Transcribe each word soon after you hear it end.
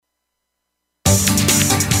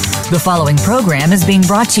The following program is being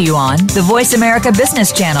brought to you on the Voice America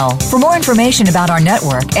Business Channel. For more information about our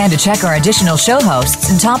network and to check our additional show hosts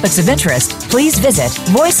and topics of interest, please visit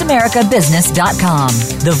voiceamericabusiness.com.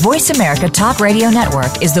 The Voice America Talk Radio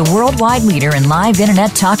Network is the worldwide leader in live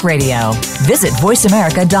Internet talk radio. Visit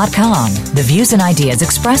voiceamerica.com. The views and ideas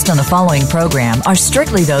expressed on the following program are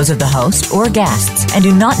strictly those of the host or guests and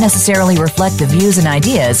do not necessarily reflect the views and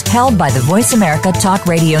ideas held by the Voice America Talk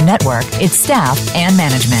Radio Network, its staff, and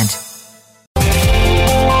management.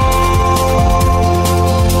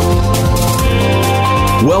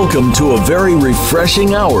 Welcome to a very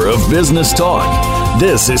refreshing hour of business talk.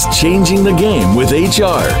 This is Changing the Game with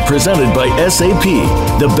HR, presented by SAP.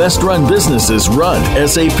 The best-run businesses run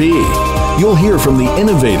SAP. You'll hear from the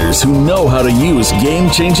innovators who know how to use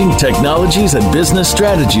game-changing technologies and business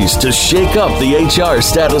strategies to shake up the HR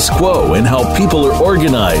status quo and how people are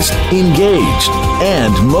organized, engaged,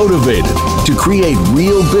 and motivated to create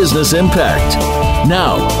real business impact.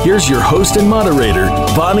 Now, here's your host and moderator,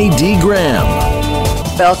 Bonnie D. Graham.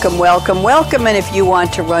 Welcome, welcome, welcome. And if you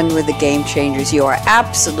want to run with the Game Changers, you are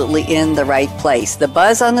absolutely in the right place. The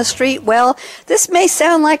buzz on the street, well, this may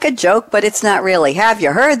sound like a joke, but it's not really. Have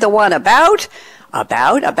you heard the one about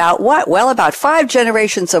what? Well, about 5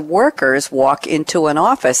 generations of workers walk into an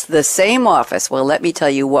office, the same office. Well, let me tell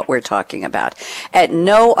you what we're talking about. At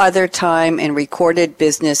no other time in recorded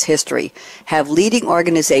business history have leading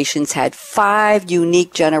organizations had 5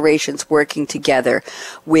 unique generations working together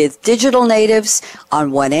with digital natives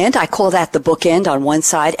on one end. I call that the bookend on one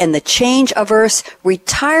side, and the change-averse,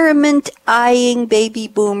 retirement-eying baby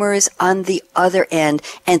boomers on the other end,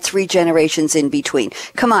 and 3 generations in between.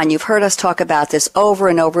 Come on, you've heard us talk about this over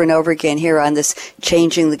and over and over again here on this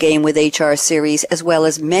Changing the Game with HR series, as well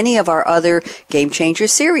as many of our other Game Changer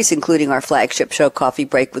series, including our flagship show, Coffee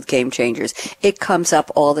Break with Game Changers. It comes up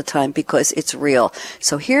all the time because it's real.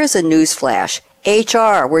 So here's a news flash.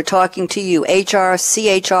 HR, we're talking to you. HR,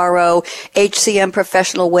 CHRO, HCM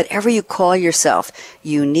professional, whatever you call yourself.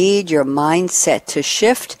 You need your mindset to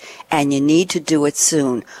shift, and you need to do it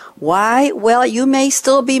soon. Why? Well, you may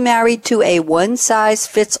still be married to a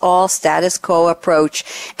one-size-fits-all status quo approach,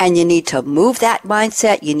 and you need to move that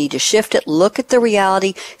mindset. You need to shift it. Look at the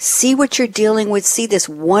reality. See what you're dealing with. See this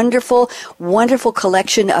wonderful, wonderful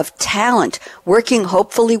collection of talent working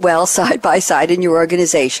hopefully well side by side in your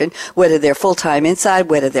organization, whether they're full-time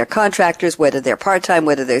inside, whether they're contractors, whether they're part-time,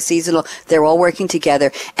 whether they're seasonal. They're all working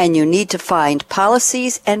together, and you need to find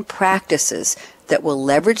policies and practices that will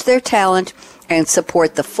leverage their talent and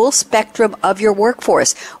support the full spectrum of your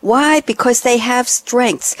workforce. Why? Because they have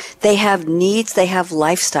strengths, they have needs, they have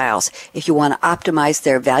lifestyles. If you want to optimize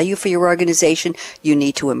their value for your organization, you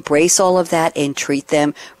need to embrace all of that and treat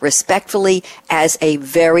them respectfully as a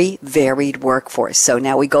very varied workforce. So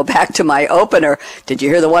now we go back to my opener. Did you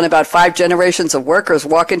hear the one about 5 generations of workers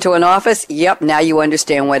walk into an office? Yep, now you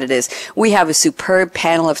understand what it is. We have a superb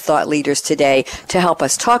panel of thought leaders today to help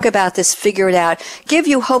us talk about this, figure it out, give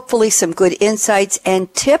you hopefully some good insights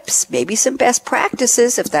and tips, maybe some best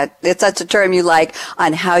practices, if that's a term you like,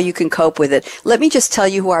 on how you can cope with it. Let me just tell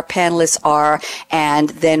you who our panelists are, and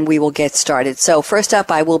then we will get started. So first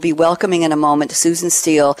up, I will be welcoming in a moment Susan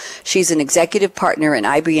Steele. She's an executive partner in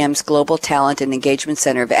IBM's Global Talent and Engagement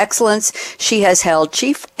Center of Excellence. She has held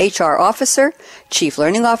Chief HR Officer, Chief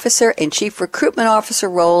Learning Officer, and Chief Recruitment Officer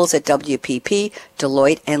roles at WPP,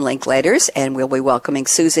 Deloitte, and Linklaters, and we'll be welcoming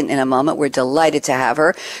Susan in a moment. We're delighted to have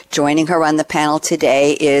her. Joining her on the panel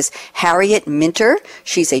today is Harriet Minter.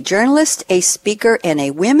 She's a journalist, a speaker, and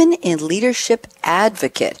a women in leadership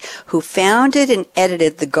advocate who founded and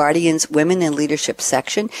edited The Guardian's Women in Leadership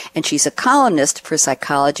section, and she's a columnist for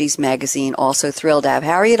Psychology's magazine. Also thrilled to have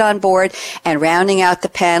Harriet on board. And rounding out the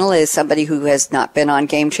panel is somebody who has not been on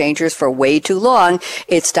Game Changers for way too long.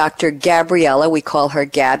 It's Dr. Gabriela, we call her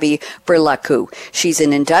Gabby Burlacu. She's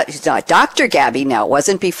not Dr. Gabby now, it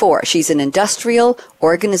wasn't before. She's an industrial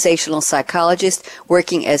organizational psychologist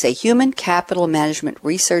working as a human capital management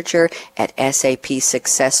researcher at SAP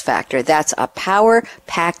SuccessFactors. That's a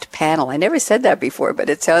power-packed panel. I never said that before, but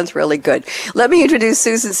it sounds really good. Let me introduce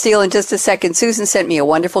Susan Steele in just a second. Susan sent me a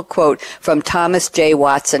wonderful quote from Thomas J.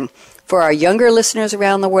 Watson. For our younger listeners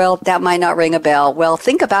around the world, that might not ring a bell. Well,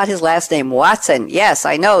 think about his last name, Watson. Yes,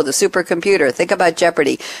 I know, the supercomputer. Think about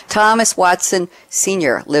Jeopardy. Thomas Watson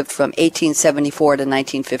Sr. lived from 1874 to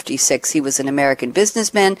 1956. He was an American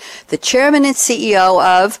businessman, the chairman and CEO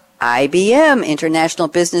of IBM, International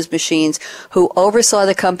Business Machines, who oversaw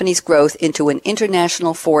the company's growth into an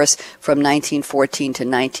international force from 1914 to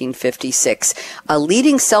 1956. A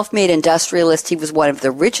leading self-made industrialist, he was one of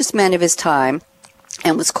the richest men of his time,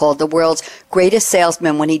 and was called the world's greatest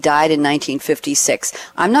salesman when he died in 1956.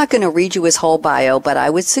 I'm not going to read you his whole bio, but I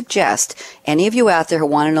would suggest any of you out there who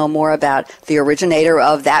want to know more about the originator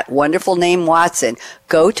of that wonderful name Watson,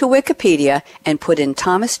 go to Wikipedia and put in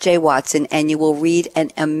Thomas J. Watson, and you will read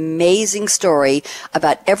an amazing story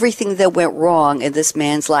about everything that went wrong in this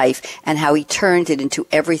man's life and how he turned it into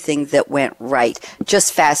everything that went right.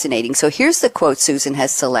 Just fascinating. So here's the quote Susan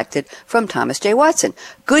has selected from Thomas J. Watson.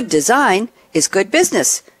 Good design is good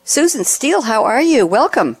business. Susan Steele, how are you?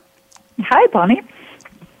 Welcome. Hi, Bonnie.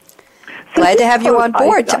 Glad to have you on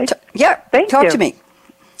board. Talk to me.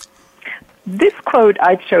 This quote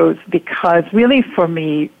I chose because really for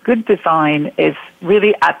me, good design is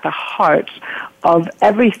really at the heart of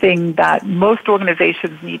everything that most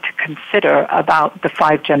organizations need to consider about the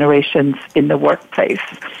 5 generations in the workplace.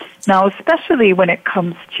 Now, especially when it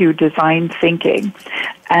comes to design thinking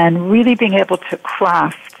and really being able to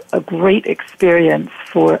craft a great experience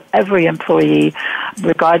for every employee,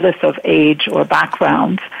 regardless of age or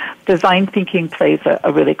background, design thinking plays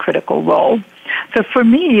a really critical role. So for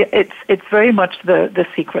me, it's very much the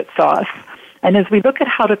secret sauce. And as we look at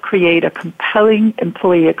how to create a compelling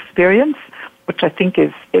employee experience, which I think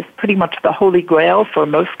is pretty much the holy grail for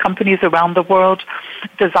most companies around the world,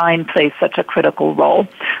 design plays such a critical role.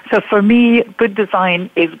 So for me, good design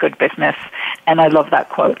is good business, and I love that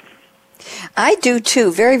quote. I do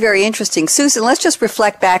too. Very, very interesting. Susan, let's just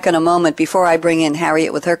reflect back in a moment before I bring in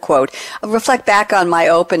Harriet with her quote. I'll reflect back on my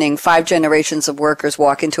opening, 5 generations of workers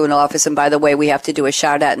walk into an office. And by the way, we have to do a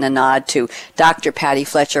shout out and a nod to Dr. Patty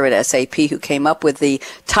Fletcher at SAP, who came up with the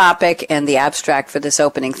topic and the abstract for this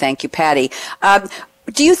opening. Thank you, Patty.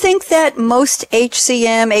 Do you think that most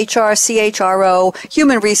HCM, HR, CHRO,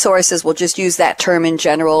 human resources, we'll just use that term in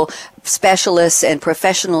general, specialists and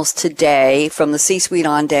professionals today from the C-suite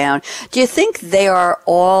on down, do you think they are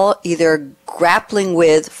all either grappling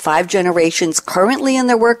with 5 generations currently in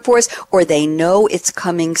their workforce, or they know it's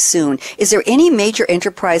coming soon? Is there any major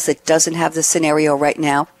enterprise that doesn't have this scenario right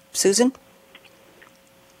now? Susan?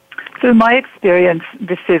 So in my experience,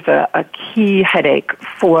 this is a key headache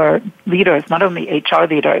for leaders, not only HR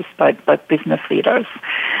leaders, but business leaders.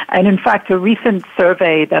 And in fact, a recent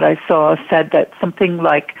survey that I saw said that something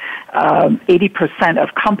like 80%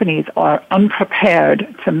 of companies are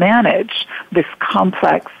unprepared to manage this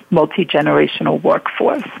complex multi-generational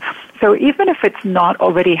workforce. So even if it's not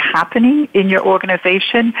already happening in your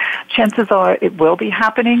organization, chances are it will be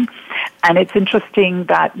happening. And it's interesting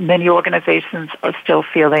that many organizations are still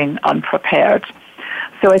feeling unprepared.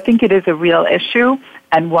 So I think it is a real issue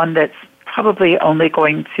and one that's probably only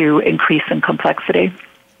going to increase in complexity.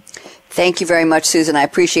 Thank you very much, Susan. I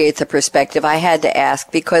appreciate the perspective. I had to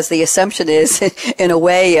ask because the assumption is, in a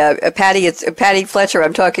way, Patty Fletcher,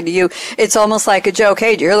 I'm talking to you. It's almost like a joke.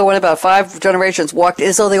 Hey, do you hear the one about 5 generations walked?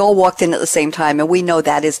 As though they all walked in at the same time, and we know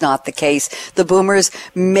that is not the case. The boomers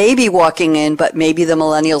may be walking in, but maybe the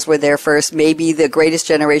millennials were there first. Maybe the greatest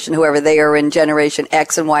generation, whoever they are in generation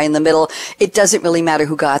X and Y in the middle. It doesn't really matter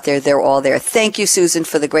who got there. They're all there. Thank you, Susan,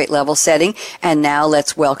 for the great level setting. And now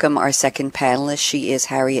let's welcome our second panelist. She is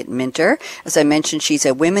Harriet Minter. As I mentioned, she's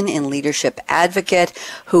a women in leadership advocate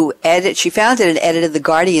she founded and edited the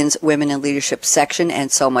Guardian's Women in Leadership section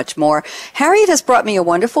and so much more. Harriet has brought me a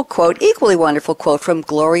wonderful quote, equally wonderful quote from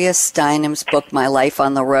Gloria Steinem's book, My Life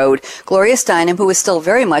on the Road. Gloria Steinem, who is still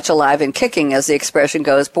very much alive and kicking, as the expression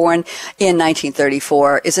goes, born in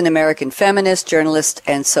 1934, is an American feminist, journalist,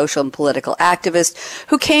 and social and political activist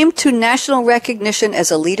who came to national recognition as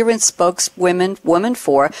a leader and spokeswoman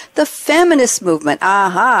for the feminist movement.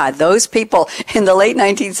 Those people in the late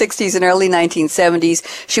 1960s and early 1970s.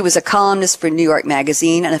 She was a columnist for New York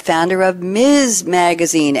Magazine and a founder of Ms.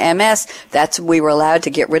 Magazine, MS. We were allowed to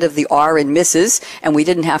get rid of the R in Mrs., and we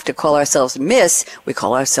didn't have to call ourselves Miss. We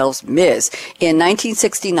call ourselves Ms. In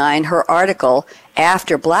 1969, her article,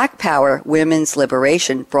 After Black Power, Women's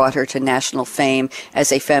Liberation, brought her to national fame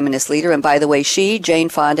as a feminist leader. And by the way, she, Jane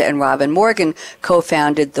Fonda, and Robin Morgan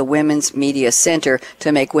co-founded the Women's Media Center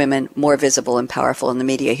to make women more visible and powerful in the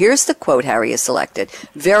media. Here's the quote Harry has selected.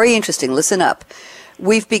 Very interesting. Listen up.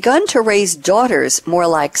 We've begun to raise daughters more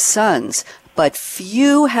like sons, but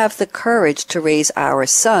few have the courage to raise our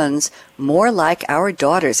sons more like our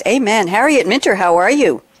daughters. Amen. Harriet Minter, how are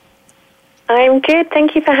you? I'm good.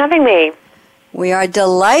 Thank you for having me. We are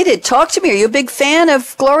delighted. Talk to me. Are you a big fan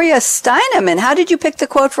of Gloria Steinem? And how did you pick the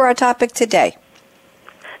quote for our topic today?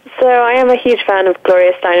 So I am a huge fan of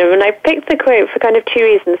Gloria Steinem, and I picked the quote for kind of 2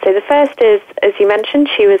 reasons. So the first is, as you mentioned,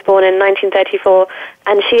 she was born in 1934,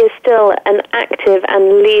 and she is still an active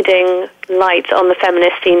and leading light on the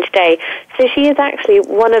feminist scene today. So she is actually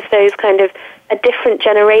one of those kind of a different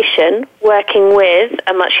generation working with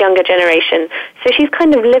a much younger generation. So she's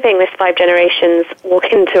kind of living this 5 generations walk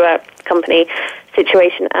into a company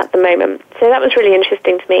situation at the moment. So that was really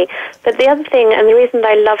interesting to me. But the other thing, and the reason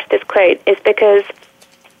that I loved this quote, is because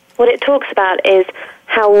what it talks about is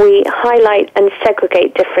how we highlight and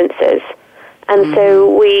segregate differences. And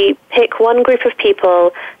so we pick one group of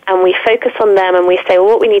people and we focus on them and we say, well,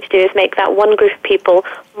 what we need to do is make that one group of people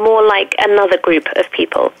more like another group of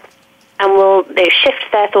people. And they shift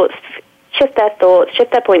their thoughts, shift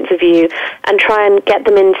their points of view, and try and get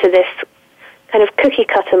them into this kind of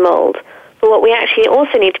cookie-cutter mold. But what we actually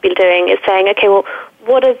also need to be doing is saying, okay, well,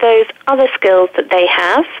 what are those other skills that they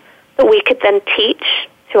have that we could then teach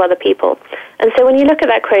to other people? And so when you look at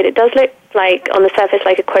that quote, it does look like, on the surface,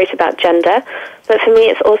 like a quote about gender, but for me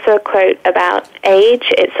it's also a quote about age,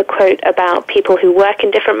 it's a quote about people who work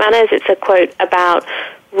in different manners, it's a quote about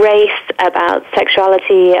race, about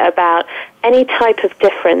sexuality, about any type of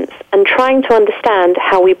difference, and trying to understand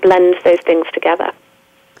how we blend those things together.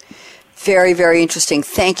 Very, very interesting.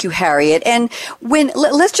 Thank you, Harriet. And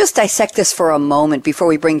let's just dissect this for a moment before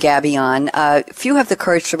we bring Gabby on. Few have the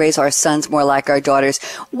courage to raise our sons more like our daughters.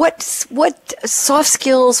 What soft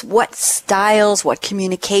skills, what styles, what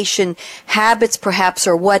communication habits, perhaps,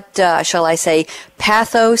 or what shall I say,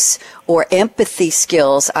 pathos or empathy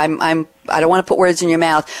skills? I don't want to put words in your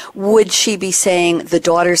mouth. Would she be saying the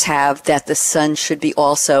daughters have that the sons should be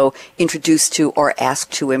also introduced to or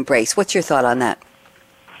asked to embrace? What's your thought on that?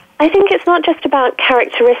 I think it's not just about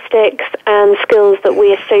characteristics and skills that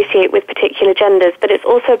we associate with particular genders, but it's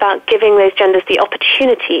also about giving those genders the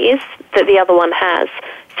opportunities that the other one has.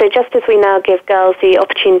 So just as we now give girls the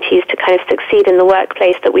opportunities to kind of succeed in the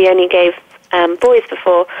workplace that we only gave boys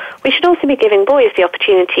before, we should also be giving boys the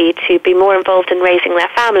opportunity to be more involved in raising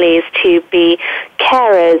their families, to be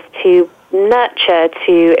carers, to nurture,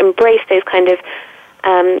 to embrace those kind of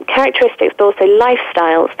characteristics, but also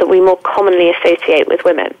lifestyles that we more commonly associate with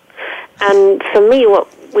women. And for me, what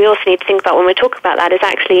we also need to think about when we talk about that is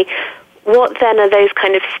actually what then are those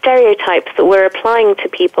kind of stereotypes that we're applying to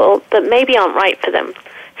people that maybe aren't right for them.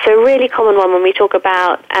 So a really common one when we talk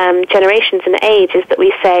about generations and age is that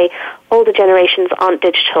we say older generations aren't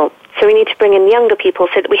digital. So we need to bring in younger people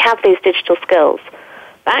so that we have those digital skills.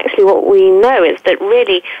 But actually what we know is that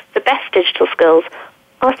really the best digital skills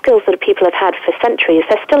are skills that people have had for centuries.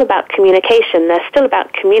 They're still about communication. They're still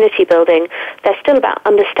about community building. They're still about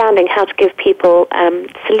understanding how to give people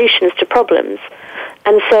solutions to problems.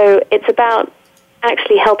 And so it's about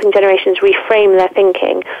actually helping generations reframe their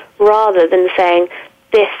thinking rather than saying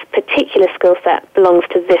this particular skill set belongs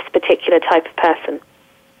to this particular type of person.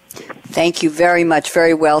 Thank you very much.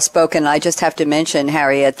 Very well spoken. I just have to mention,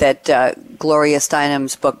 Harriet, that Gloria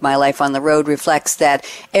Steinem's book, My Life on the Road, reflects that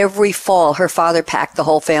every fall her father packed the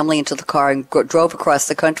whole family into the car and drove across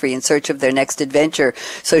the country in search of their next adventure.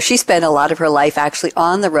 So she spent a lot of her life actually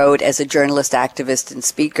on the road as a journalist, activist, and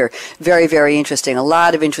speaker. Very, very interesting. A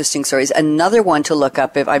lot of interesting stories. Another one to look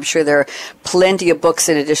up. I'm sure there are plenty of books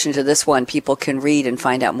in addition to this one people can read and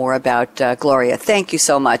find out more about Gloria. Thank you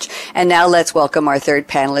so much. And now let's welcome our third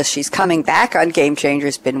panelist. She's coming back on Game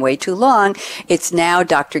Changers. Been way too long. It's now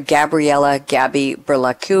Dr. Gabriela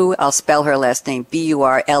Burlacu. I'll spell her last name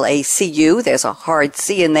Burlacu. There's a hard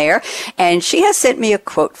C in there. And she has sent me a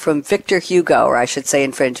quote from Victor Hugo, or I should say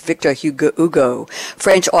in French, Victor Hugo,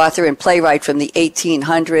 French author and playwright from the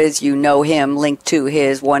 1800s. You know him, linked to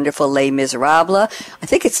his wonderful Les Miserables. I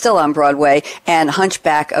think it's still on Broadway, and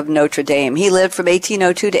Hunchback of Notre Dame. He lived from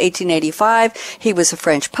 1802 to 1885. He was a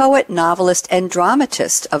French poet, novelist, and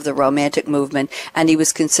dramatist of the Romantic movement, and he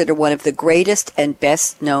was considered one of the greatest and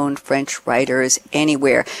best-known French writers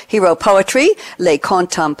anywhere. He wrote poetry. Les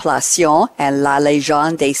Contemplations and La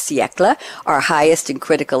Légende des Siècles are highest in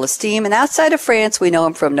critical esteem, and outside of France, we know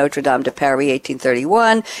him from Notre Dame de Paris,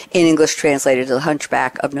 1831, in English translated to The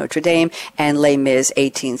Hunchback of Notre Dame, and Les Mis,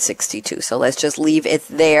 1862. So let's just leave it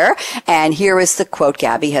there, and here is the quote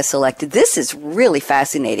Gabby has selected. This is really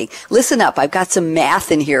fascinating. Listen up. I've got some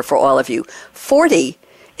math in here for all of you. 40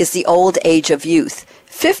 is the old age of youth.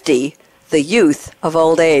 50, the youth of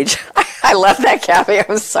old age. I love that, Gabby.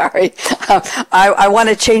 I'm sorry. I want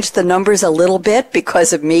to change the numbers a little bit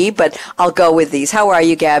because of me, but I'll go with these. How are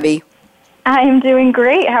you, Gabby? I'm doing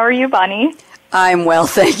great. How are you, Bonnie? I'm well,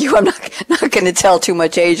 thank you. I'm not going to tell too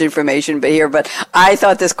much age information but I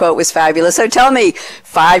thought this quote was fabulous. So tell me,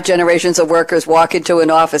 5 generations of workers walk into an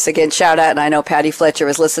office. Again, shout out, and I know Patty Fletcher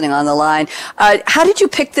is listening on the line. How did you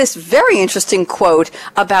pick this very interesting quote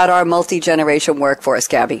about our multi-generation workforce,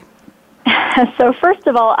 Gabby? So first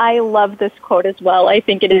of all, I love this quote as well. I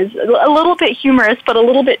think it is a little bit humorous, but a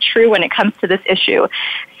little bit true when it comes to this issue.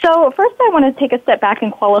 So first I want to take a step back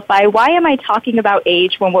and qualify, why am I talking about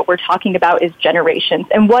age when what we're talking about is generations,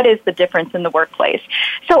 and what is the difference in the workplace?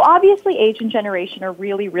 So obviously age and generation are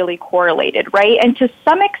really, really correlated, right? And to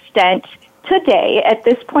some extent, today, at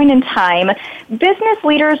this point in time, business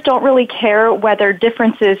leaders don't really care whether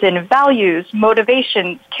differences in values,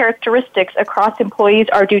 motivations, characteristics across employees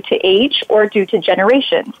are due to age or due to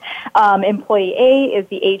generations. Employee A is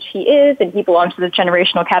the age he is, and he belongs to the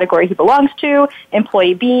generational category he belongs to.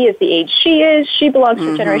 Employee B is the age she is, she belongs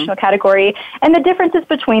to the generational category, and the differences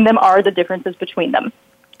between them are the differences between them.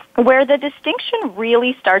 Where the distinction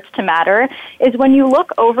really starts to matter is when you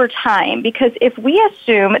look over time, because if we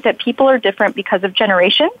assume that people are different because of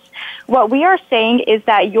generations, what we are saying is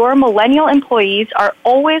that your millennial employees are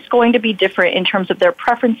always going to be different in terms of their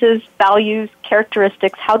preferences, values,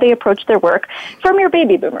 characteristics, how they approach their work from your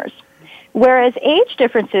baby boomers. Whereas age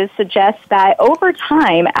differences suggest that over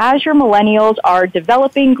time, as your millennials are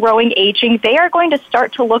developing, growing, aging, they are going to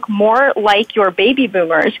start to look more like your baby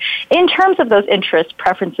boomers in terms of those interests,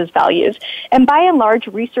 preferences, values. And by and large,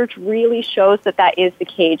 research really shows that that is the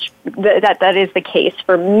case. That is the case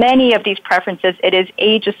for many of these preferences. It is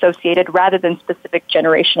age associated rather than specific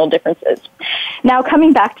generational differences. Now,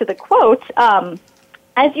 coming back to the quote,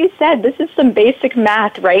 as you said, this is some basic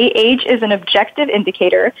math, right? Age is an objective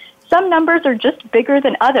indicator. Some numbers are just bigger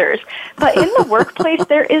than others. But in the workplace,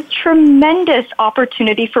 there is tremendous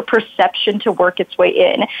opportunity for perception to work its way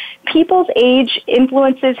in. People's age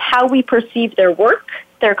influences how we perceive their work,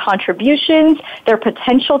 their contributions, their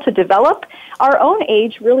potential to develop. Our own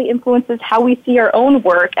age really influences how we see our own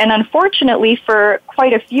work. And unfortunately, for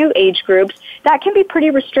quite a few age groups, that can be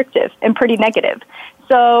pretty restrictive and pretty negative.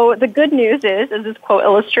 So the good news is, as this quote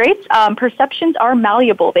illustrates, perceptions are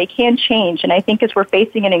malleable. They can change. And I think as we're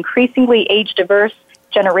facing an increasingly age-diverse,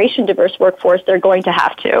 generation-diverse workforce, they're going to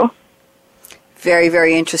have to. Very,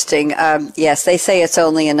 very interesting. Yes, they say it's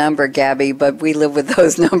only a number, Gabby, but we live with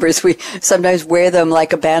those numbers. We sometimes wear them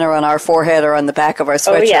like a banner on our forehead or on the back of our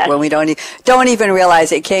sweatshirt when we don't even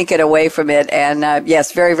realize it, can't get away from it. And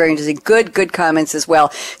yes, very, very interesting. Good comments as well.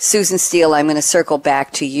 Susan Steele, I'm going to circle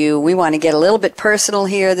back to you. We want to get a little bit personal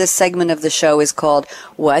here. This segment of the show is called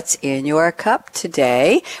What's in Your Cup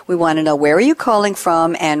Today? We want to know, where are you calling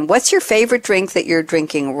from, and what's your favorite drink that you're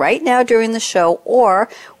drinking right now during the show, or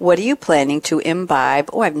what are you planning to imbibe?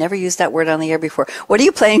 Oh, I've never used that word on the air before. What are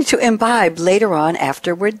you planning to imbibe later on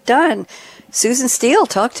after we're done? Susan Steele,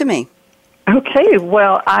 talk to me. Okay,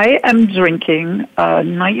 well, I am drinking a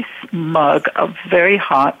nice mug of very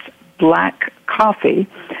hot black coffee,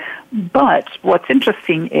 but what's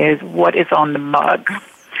interesting is what is on the mug.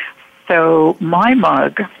 So my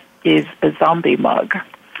mug is a zombie mug,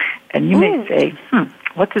 and you may say,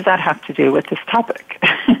 what does that have to do with this topic?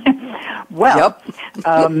 Well,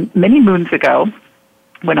 many moons ago,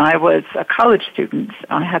 when I was a college student,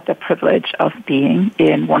 I had the privilege of being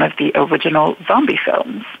in one of the original zombie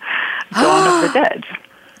films, Dawn of the Dead.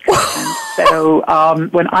 And so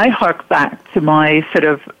when I hark back to my sort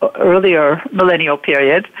of earlier millennial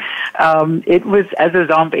period, it was as a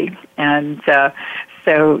zombie. And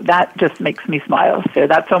so that just makes me smile. So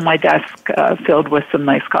that's on my desk filled with some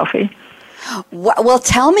nice coffee. Well,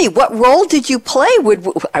 tell me, what role did you play?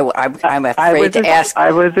 I'm afraid to ask.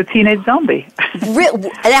 I was a teenage zombie.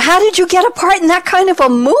 How did you get a part in that kind of a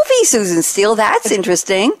movie, Susan Steele? That's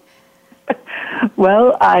interesting.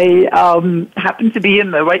 Well, I happened to be in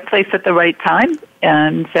the right place at the right time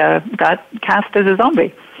and got cast as a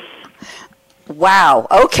zombie. Wow.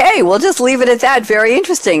 Okay, we'll just leave it at that. Very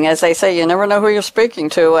interesting. As I say, you never know who you're speaking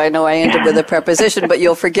to. I know I ended with a preposition, but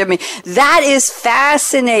you'll forgive me. That is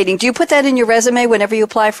fascinating. Do you put that in your resume whenever you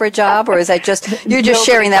apply for a job, or is that just you're just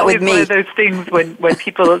sharing that with me? One of those things when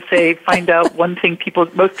people say, find out one thing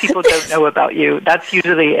most people don't know about you. That's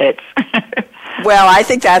usually it. Well, I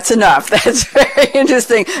think that's enough. That's very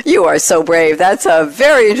interesting. You are so brave. That's a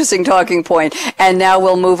very interesting talking point. And now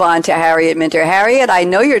we'll move on to Harriet Minter. Harriet, I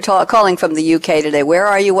know you're calling from the UK today. Where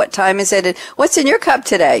are you? What time is it? And what's in your cup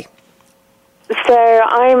today? So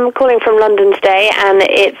I'm calling from London today, and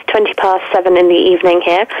it's 7:20 in the evening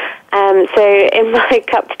here. So in my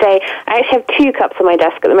cup today, I actually have 2 cups on my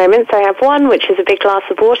desk at the moment. So I have one, which is a big glass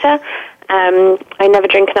of water. I never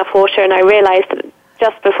drink enough water, and I realized that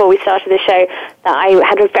just before we started the show that I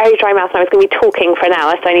had a very dry mouth and I was going to be talking for an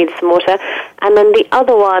hour, so I needed some water. And then the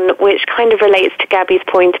other one, which kind of relates to Gabby's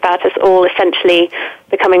point about us all essentially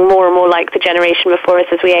becoming more and more like the generation before us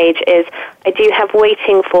as we age, is I do have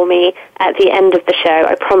waiting for me at the end of the show.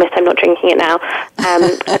 I promise I'm not drinking it now.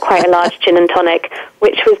 Quite a large gin and tonic,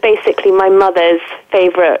 which was basically my mother's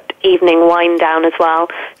favourite evening wind down as well.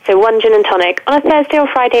 So one gin and tonic on a Thursday or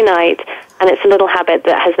Friday night, and it's a little habit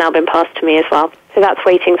that has now been passed to me as well. So that's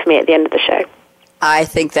waiting for me at the end of the show. I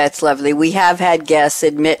think that's lovely. We have had guests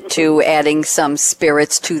admit to adding some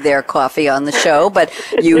spirits to their coffee on the show, but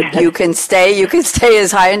you can stay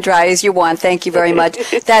as high and dry as you want. Thank you very much.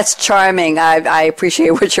 That's charming. I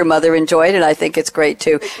appreciate what your mother enjoyed, and I think it's great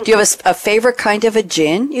too. Do you have a favorite kind of a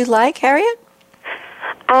gin you like, Harriet?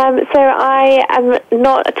 So I am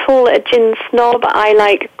not at all a gin snob. I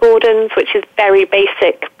like Gordon's, which is very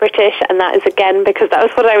basic British, and that is again because that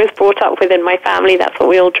was what I was brought up with in my family. That's what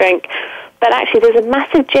we all drink. But actually, there's a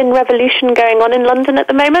massive gin revolution going on in London at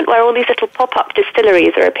the moment where all these little pop-up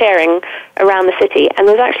distilleries are appearing around the city. And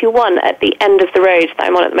there's actually one at the end of the road that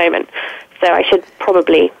I'm on at the moment. So I should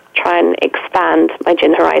probably try and expand my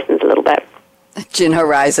gin horizons a little bit. Gin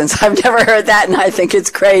Horizons. I've never heard that, and I think it's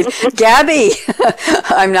great. Gabby,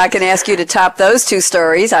 I'm not going to ask you to top those two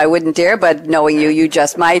stories. I wouldn't dare, but knowing you, you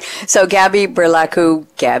just might. So Gabby Burlacu.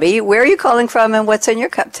 Gabby, where are you calling from, and what's in your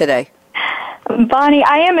cup today? Bonnie,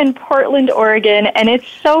 I am in Portland, Oregon, and it's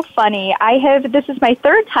so funny. This is my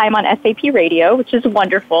third time on SAP Radio, which is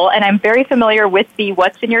wonderful, and I'm very familiar with the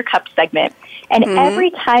What's in Your Cup segment. And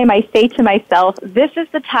every time I say to myself, this is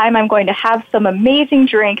the time I'm going to have some amazing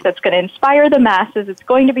drink that's going to inspire the masses. It's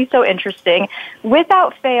going to be so interesting.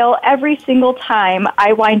 Without fail, every single time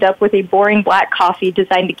I wind up with a boring black coffee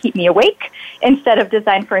designed to keep me awake instead of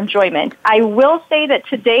designed for enjoyment. I will say that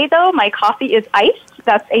today, though, my coffee is iced.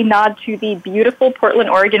 That's a nod to the beautiful Portland,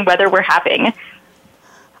 Oregon weather we're having.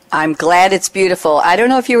 I'm glad it's beautiful. I don't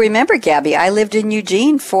know if you remember, Gabby, I lived in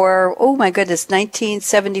Eugene for,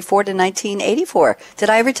 1974 to 1984. Did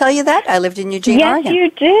I ever tell you that? I lived in Eugene, Oregon. Yes, you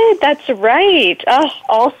did. That's right. Oh,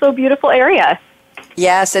 also beautiful area.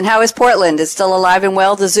 Yes, and how is Portland? It's still alive and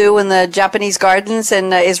well, the zoo and the Japanese gardens,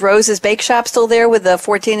 and is Rose's Bake Shop still there with the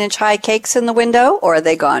 14-inch high cakes in the window, or are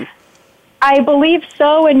they gone? I believe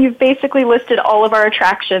so, and you've basically listed all of our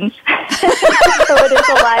attractions. So it is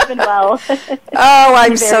alive and well. Oh,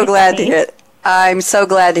 I'm so glad to hear it. I'm so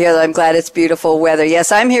glad to hear that. I'm glad it's beautiful weather.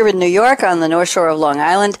 Yes, I'm here in New York on the North Shore of Long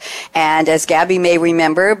Island, and as Gabby may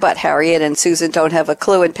remember, but Harriet and Susan don't have a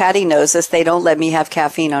clue, and Patty knows this, they don't let me have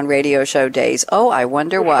caffeine on radio show days. Oh, I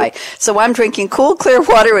wonder why. So I'm drinking cool, clear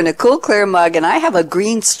water in a cool, clear mug, and I have a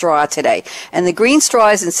green straw today. And the green straw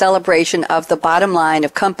is in celebration of the bottom line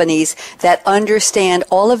of companies that understand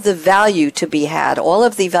all of the value to be had, all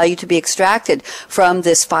of the value to be extracted from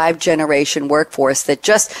this 5-generation workforce that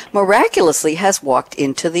just miraculously has walked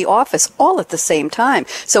into the office all at the same time.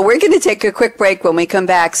 So we're going to take a quick break. When we come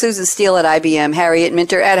back, Susan Steele at IBM, Harriet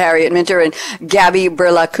Minter at Harriet Minter, and Gabby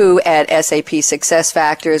Burlacu at SAP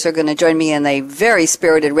SuccessFactors are going to join me in a very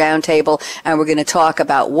spirited roundtable, and we're going to talk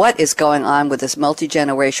about what is going on with this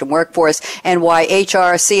multi-generation workforce and why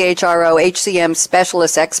HR, CHRO, HCM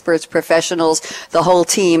specialists, experts, professionals, the whole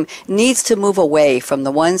team needs to move away from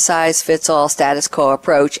the one-size-fits-all status quo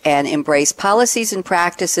approach and embrace policies and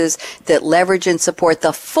practices that leverage and support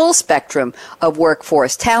the full spectrum of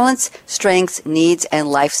workforce talents, strengths, needs, and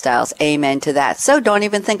lifestyles. Amen to that. So don't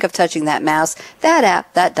even think of touching that mouse, that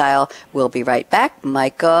app, that dial. We'll be right back.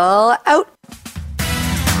 Michael, out.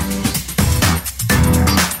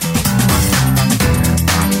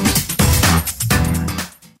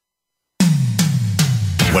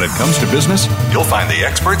 When it comes to business, you'll find the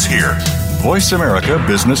experts here. Voice America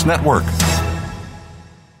Business Network.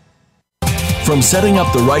 From setting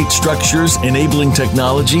up the right structures, enabling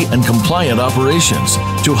technology and compliant operations,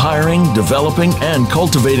 to hiring, developing, and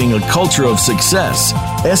cultivating a culture of success,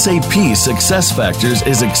 SAP SuccessFactors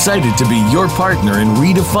is excited to be your partner in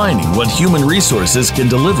redefining what human resources can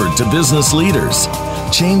deliver to business leaders.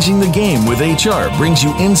 Changing the Game with HR brings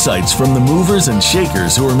you insights from the movers and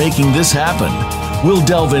shakers who are making this happen. We'll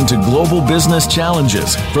delve into global business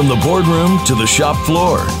challenges from the boardroom to the shop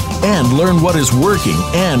floor and learn what is working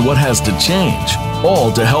and what has to change,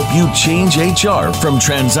 all to help you change HR from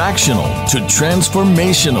transactional to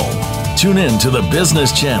transformational. Tune in to the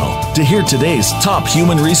Business Channel to hear today's top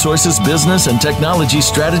human resources, business, and technology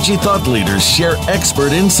strategy thought leaders share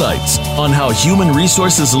expert insights on how human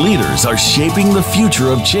resources leaders are shaping the future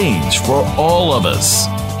of change for all of us.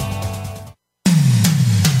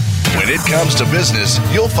 When it comes to business,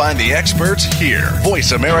 you'll find the experts here.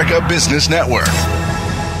 Voice America Business Network.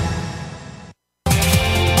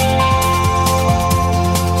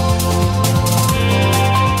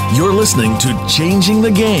 listening to Changing the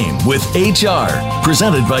Game with HR,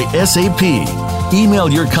 presented by SAP. Email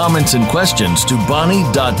your comments and questions to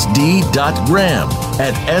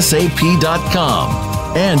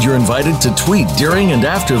bonnie.d.graham@sap.com. And you're invited to tweet during and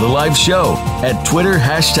after the live show at Twitter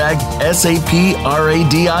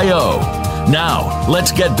 #SAPRADIO. Now,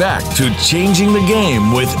 let's get back to Changing the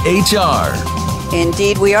Game with HR.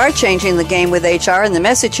 Indeed, we are changing the game with HR, and the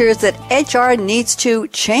message here is that HR needs to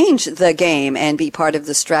change the game and be part of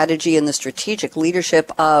the strategy and the strategic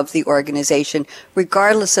leadership of the organization,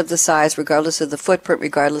 regardless of the size, regardless of the footprint,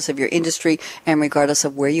 regardless of your industry, and regardless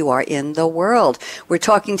of where you are in the world. We're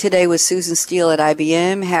talking today with Susan Steele at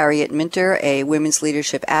IBM, Harriet Minter, a women's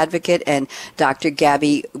leadership advocate, and Dr.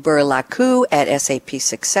 Gabriela Burlacu at SAP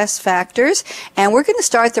SuccessFactors. And we're going to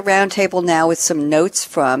start the roundtable now with some notes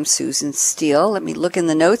from Susan Steele. Let me look in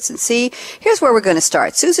the notes and see. Here's where we're going to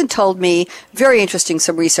start. Susan told me, very interesting,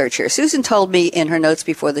 some research here. Susan told me in her notes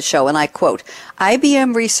before the show, and I quote,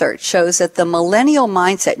 IBM research shows that the millennial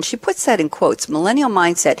mindset, and she puts that in quotes, millennial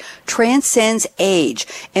mindset transcends age.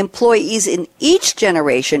 Employees in each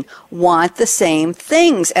generation want the same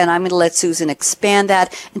things. And I'm going to let Susan expand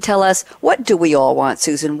that and tell us, what do we all want,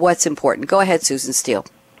 Susan? What's important? Go ahead, Susan Steele.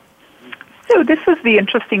 So this is the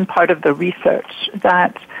interesting part of the research,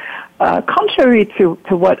 that contrary to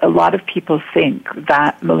what a lot of people think,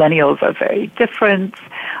 that millennials are very different,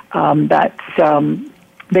 that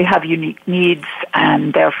they have unique needs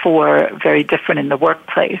and therefore very different in the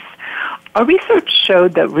workplace, our research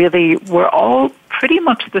showed that really we're all pretty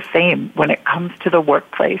much the same when it comes to the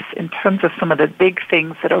workplace in terms of some of the big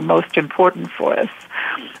things that are most important for us.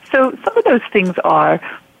 So some of those things are,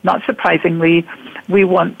 not surprisingly, we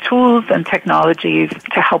want tools and technologies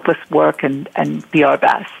to help us work and be our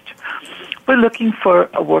best. We're looking for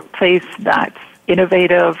a workplace that's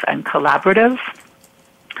innovative and collaborative.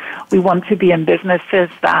 We want to be in businesses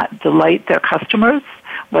that delight their customers,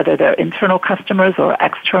 whether they're internal customers or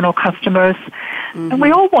external customers. Mm-hmm. And we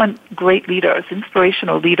all want great leaders,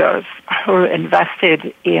 inspirational leaders who are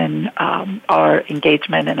invested in our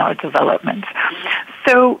engagement and our development.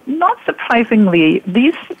 So not surprisingly,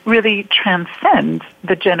 these really transcend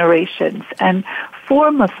the generations and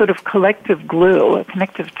form a sort of collective glue, a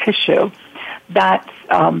connective tissue that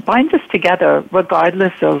binds us together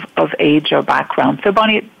regardless of age or background. So,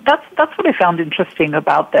 Bonnie, that's what I found interesting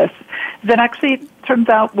about this. That actually it turns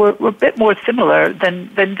out we're a bit more similar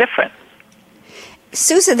than different.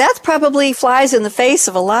 Susan, that probably flies in the face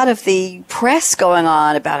of a lot of the press going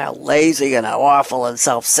on about how lazy and how awful and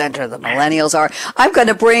self-centered the millennials are. I'm going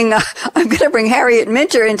to bring Harriet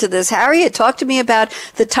Minter into this. Harriet, talk to me about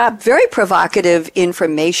the top, very provocative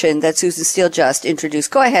information that Susan Steele just introduced.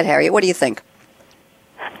 Go ahead, Harriet. What do you think?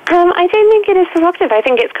 I don't think it is provocative. I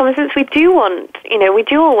think it's common sense. We do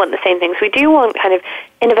all want the same things. We do want kind of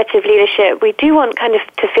innovative leadership. We do want kind of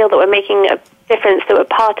to feel that we're making a difference, that we're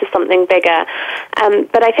part of something bigger.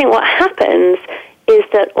 But I think what happens is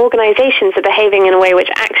that organizations are behaving in a way which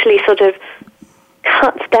actually sort of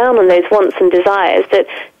cuts down on those wants and desires, that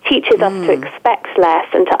teaches us to expect less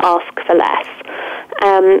and to ask for less.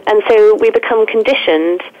 And so we become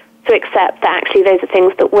conditioned to accept that actually those are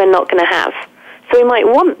things that we're not going to have. So we might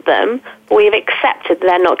want them, but we've accepted that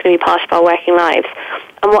they're not going to be part of our working lives.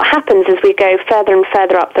 And what happens as we go further and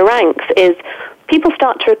further up the ranks is people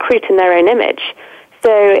start to recruit in their own image.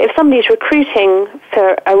 So if somebody's recruiting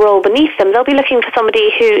for a role beneath them, they'll be looking for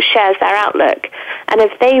somebody who shares their outlook. And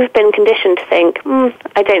if they've been conditioned to think,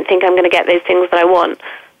 I don't think I'm going to get those things that I want,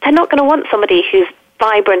 they're not going to want somebody who's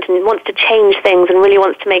vibrant and wants to change things and really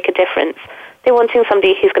wants to make a difference. They're wanting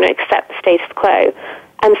somebody who's going to accept the status quo.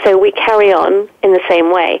 And so we carry on in the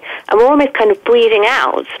same way. And we're almost kind of breathing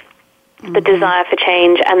out the desire for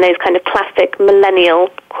change and those kind of classic millennial,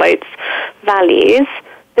 quotes, values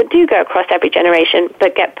that do go across every generation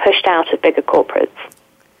but get pushed out of bigger corporates.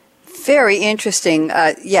 Very interesting.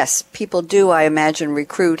 Yes, people do, I imagine,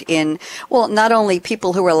 recruit in, well, not only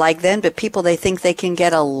people who are like them, but people they think they can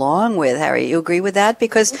get along with. Harry, you agree with that?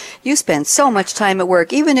 Because you spend so much time at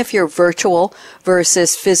work, even if you're virtual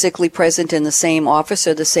versus physically present in the same office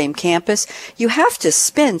or the same campus, you have to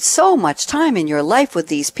spend so much time in your life with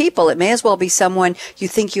these people. It may as well be someone you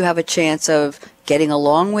think you have a chance of getting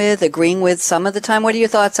along with, agreeing with some of the time. What are your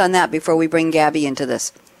thoughts on that before we bring Gabby into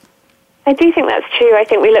this? I do think that's true. I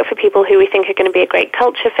think we look for people who we think are going to be a great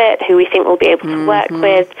culture fit, who we think we'll be able to work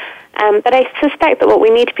with. But I suspect that what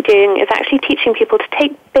we need to be doing is actually teaching people to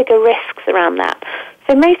take bigger risks around that.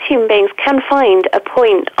 So most human beings can find a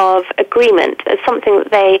point of agreement as something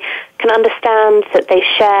that they can understand, that they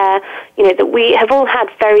share, that we have all had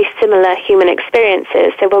very similar human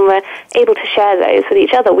experiences. So when we're able to share those with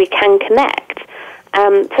each other, we can connect.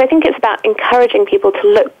 So I think it's about encouraging people to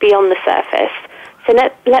look beyond the surface. So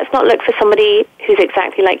let's not look for somebody who's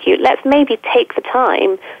exactly like you. Let's maybe take the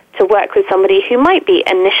time to work with somebody who might be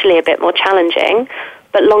initially a bit more challenging,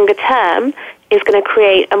 but longer term is going to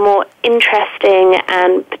create a more interesting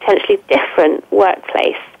and potentially different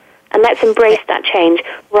workplace. And let's embrace that change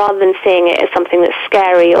rather than seeing it as something that's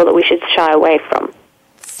scary or that we should shy away from.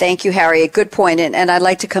 Thank you, Harriet. Good point. And I'd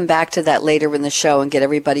like to come back to that later in the show and get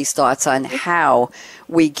everybody's thoughts on how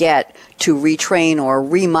we get to retrain or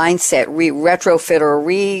re-mindset, retrofit or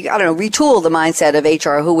retool the mindset of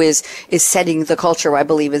HR who is setting the culture, I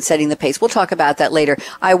believe, and setting the pace. We'll talk about that later.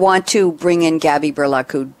 I want to bring in Gabi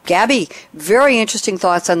Burlacu. Gabi, very interesting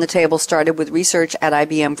thoughts on the table, started with research at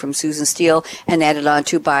IBM from Susan Steele and added on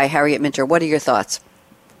to by Harriet Minter. What are your thoughts?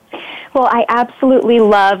 Well, I absolutely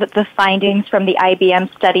love the findings from the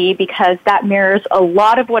IBM study because that mirrors a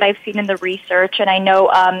lot of what I've seen in the research. And I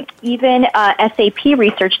know even SAP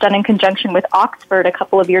research done in conjunction with Oxford a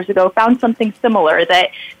couple of years ago found something similar, that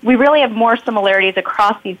we really have more similarities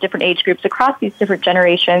across these different age groups, across these different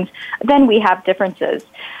generations, than we have differences.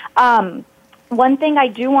 One thing I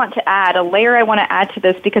do want to add, a layer I want to add to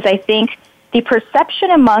this, because I think the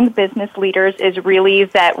perception among business leaders is really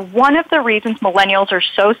that one of the reasons millennials are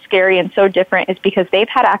so scary and so different is because they've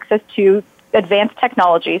had access to advanced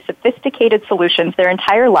technology, sophisticated solutions their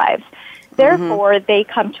entire lives. Therefore, they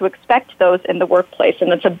come to expect those in the workplace.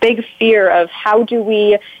 And it's a big fear of how do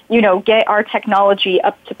we, get our technology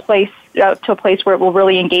up to a place where it will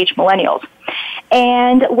really engage millennials.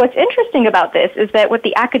 And what's interesting about this is that what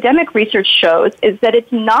the academic research shows is that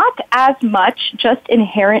it's not as much just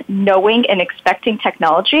inherent knowing and expecting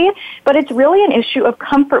technology, but it's really an issue of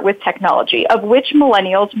comfort with technology, of which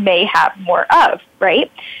millennials may have more of,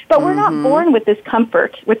 right? But we're not born with this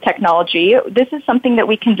comfort with technology. This is something that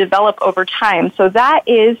we can develop over time. So that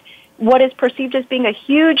is what is perceived as being a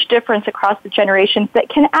huge difference across the generations that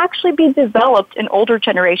can actually be developed in older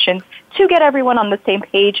generations to get everyone on the same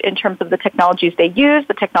page in terms of the technologies they use,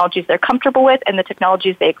 the technologies they're comfortable with, and the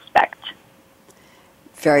technologies they expect.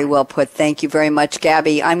 Very well put. Thank you very much,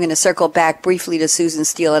 Gabi. I'm going to circle back briefly to Susan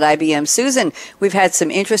Steele at IBM. Susan, we've had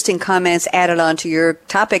some interesting comments added on to your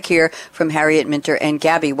topic here from Harriet Minter and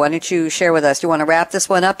Gabi. Why don't you share with us? Do you want to wrap this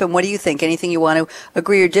one up? And what do you think? Anything you want to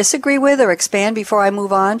agree or disagree with or expand before I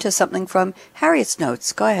move on to something from Harriet's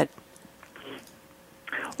notes? Go ahead.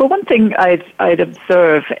 Well, one thing I'd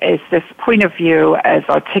observe is this point of view as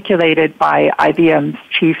articulated by IBM's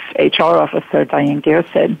Chief HR Officer, Diane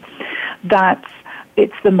Gearson, that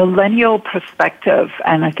it's the millennial perspective,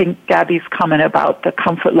 and I think Gabi's comment about the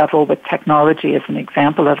comfort level with technology is an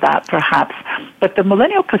example of that, perhaps. But the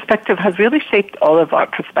millennial perspective has really shaped all of our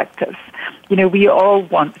perspectives. We all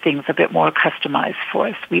want things a bit more customized for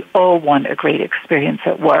us. We all want a great experience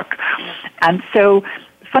at work. And so,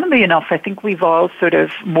 funnily enough, I think we've all sort of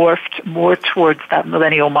morphed more towards that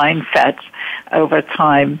millennial mindset over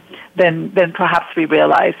time than perhaps we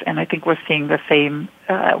realize. And I think we're seeing the same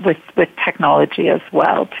with technology as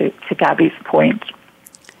well, to Gabi's point.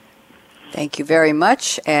 Thank you very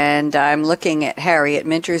much. And I'm looking at Harriet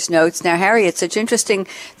Minter's notes. Now, Harriet, such interesting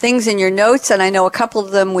things in your notes, and I know a couple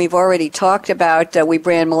of them we've already talked about. We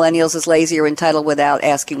brand millennials as lazy or entitled without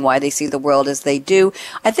asking why they see the world as they do.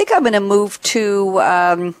 I think I'm going to move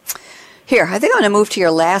to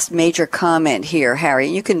your last major comment here,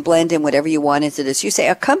 Harriet. You can blend in whatever you want into this. You say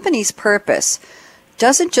a company's purpose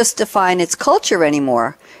doesn't just define its culture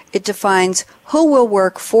anymore. It defines who will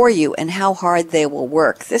work for you and how hard they will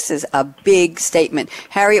work. This is a big statement.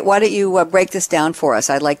 Harriet, why don't you break this down for us?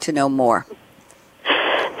 I'd like to know more.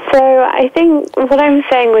 So I think what I'm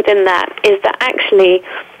saying within that is that actually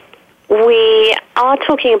we are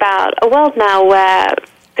talking about a world now where,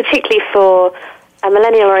 particularly for a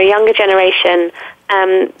millennial or a younger generation,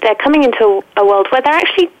 they're coming into a world where they're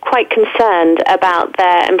actually quite concerned about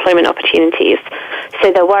their employment opportunities.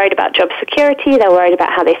 So they're worried about job security, they're worried about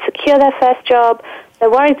how they secure their first job, they're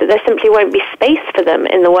worried that there simply won't be space for them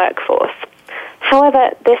in the workforce.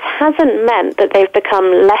 However, this hasn't meant that they've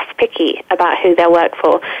become less picky about who they work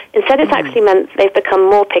for. Instead, it's actually meant they've become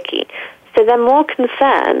more picky. So they're more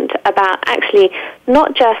concerned about actually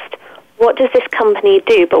not just what does this company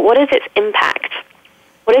do, but what is its impact?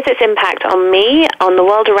 What is its impact on me, on the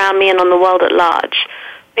world around me, and on the world at large?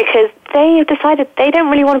 Because they have decided they don't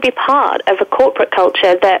really want to be part of a corporate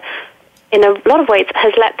culture that, in a lot of ways,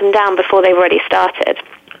 has let them down before they've already started.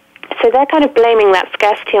 So they're kind of blaming that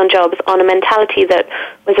scarcity on jobs on a mentality that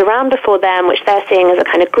was around before them, which they're seeing as a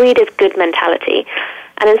kind of greed is good mentality.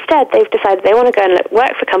 And instead, they've decided they want to go and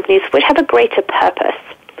work for companies which have a greater purpose.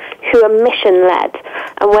 who are mission-led,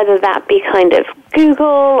 and whether that be kind of Google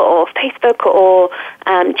or Facebook or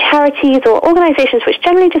charities or organizations which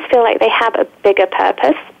generally just feel like they have a bigger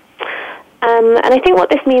purpose. And I think what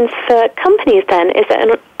this means for companies then is that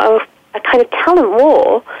in a kind of talent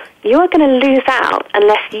war, you are going to lose out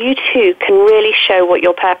unless you too can really show what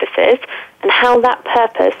your purpose is and how that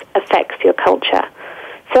purpose affects your culture.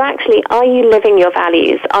 So actually, are you living your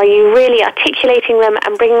values? Are you really articulating them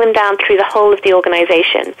and bringing them down through the whole of the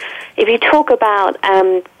organization? If you talk about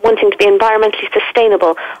wanting to be environmentally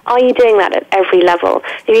sustainable, are you doing that at every level?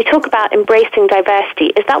 If you talk about embracing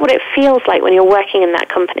diversity, is that what it feels like when you're working in that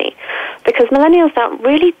company? Because millennials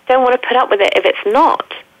really don't want to put up with it if it's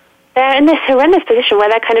not. They're in this horrendous position where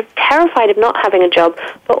they're kind of terrified of not having a job,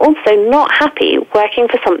 but also not happy working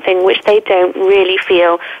for something which they don't really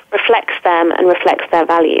feel reflects them and reflects their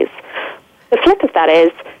values. The flip of that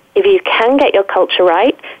is, if you can get your culture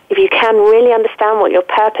right, if you can really understand what your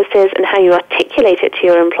purpose is and how you articulate it to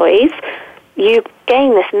your employees, you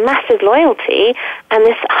gain this massive loyalty and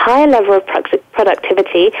this higher level of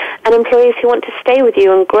productivity and employees who want to stay with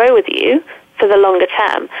you and grow with you for the longer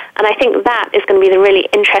term. And I think that is going to be the really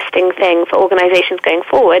interesting thing for organizations going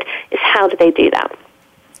forward, is how do they do that?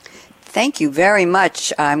 Thank you very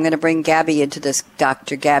much. I'm going to bring Gabby into this,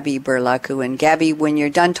 Dr. Gabby Burlacu. And Gabby, when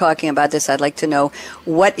you're done talking about this, I'd like to know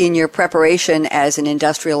what in your preparation as an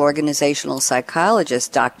industrial organizational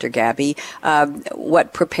psychologist, Dr. Gabby,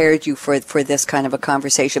 what prepared you for this kind of a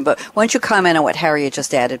conversation. But why don't you comment on what Harriet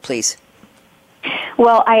just added, please?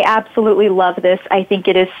 Well, I absolutely love this. I think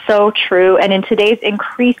it is so true. And in today's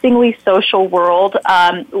increasingly social world,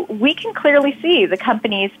 we can clearly see the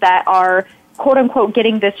companies that are quote-unquote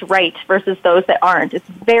getting this right versus those that aren't. It's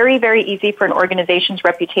very, very easy for an organization's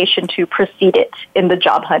reputation to precede it in the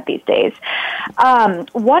job hunt these days.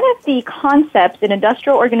 One of the concepts in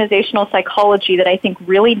industrial organizational psychology that I think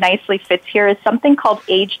really nicely fits here is something called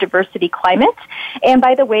age diversity climate. And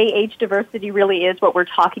by the way, age diversity really is what we're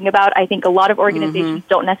talking about. I think a lot of organizations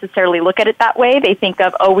don't necessarily look at it that way. They think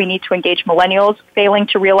of, we need to engage millennials, failing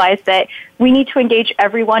to realize that we need to engage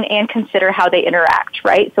everyone and consider how they interact,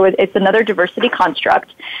 right? So it's another diversity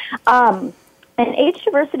construct. And age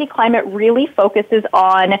diversity climate really focuses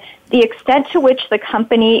on the extent to which the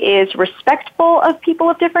company is respectful of people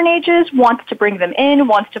of different ages, wants to bring them in,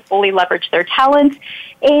 wants to fully leverage their talents.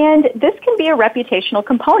 And this can be a reputational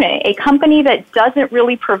component. A company that doesn't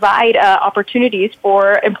really provide opportunities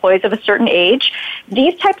for employees of a certain age,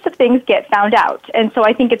 these types of things get found out. And so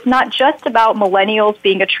I think it's not just about millennials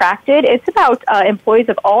being attracted. It's about employees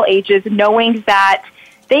of all ages knowing that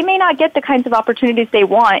they may not get the kinds of opportunities they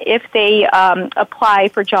want if they apply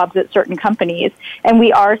for jobs at certain companies. And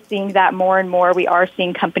we are seeing that more and more. We are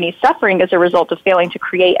seeing companies suffering as a result of failing to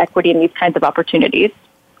create equity in these kinds of opportunities.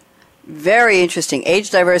 Very interesting. Age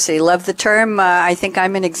diversity. Love the term. I think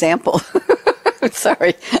I'm an example.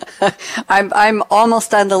 Sorry. I'm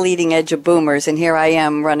almost on the leading edge of boomers, and here I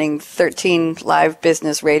am running 13 live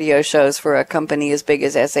business radio shows for a company as big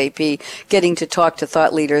as SAP, getting to talk to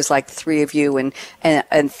thought leaders like the three of you and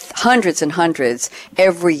hundreds and hundreds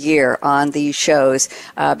every year on these shows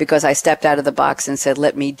because I stepped out of the box and said,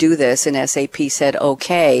 let me do this, and SAP said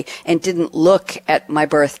okay, and didn't look at my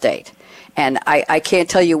birth date. And I can't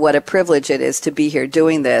tell you what a privilege it is to be here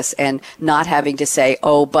doing this and not having to say,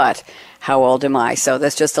 but how old am I? So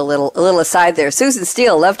that's just a little aside there. Susan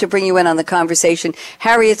Steele, love to bring you in on the conversation.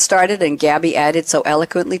 Harriet started and Gabby added so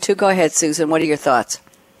eloquently too. Go ahead, Susan. What are your thoughts?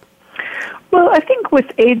 Well, I think with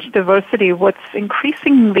age diversity, what's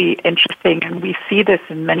increasingly interesting, and we see this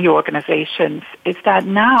in many organizations, is that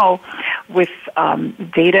now with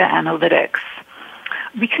data analytics,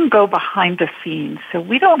 we can go behind the scenes. So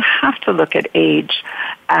we don't have to look at age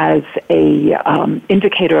as a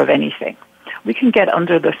indicator of anything. We can get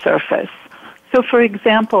under the surface. So, for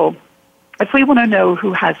example, if we want to know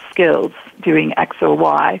who has skills doing X or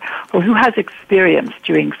Y, or who has experience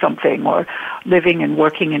doing something, or living and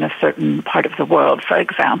working in a certain part of the world, for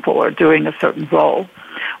example, or doing a certain role,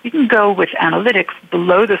 we can go with analytics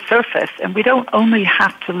below the surface, and we don't only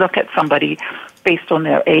have to look at somebody based on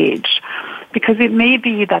their age, because it may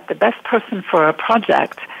be that the best person for a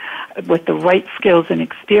project with the right skills and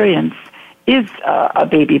experience is a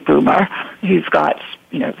baby boomer who's got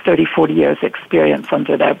 30, 40 years experience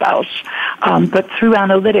under their belt. But through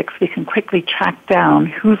analytics, we can quickly track down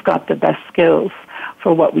who's got the best skills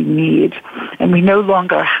for what we need. And we no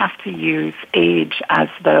longer have to use age as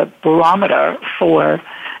the barometer for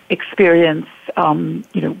experience,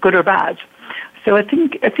 good or bad. So I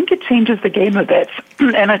think it changes the game a bit.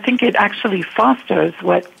 And I think it actually fosters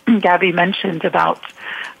what Gabby mentioned about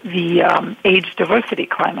the age diversity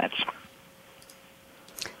climate.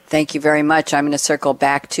 Thank you very much. I'm going to circle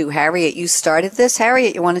back to Harriet. You started this.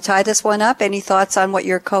 Harriet, you want to tie this one up? Any thoughts on what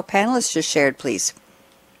your co-panelists just shared, please?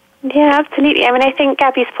 Yeah, absolutely. I mean, I think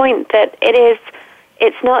Gabby's point that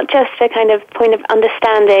it's not just a kind of point of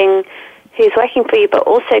understanding who's working for you, but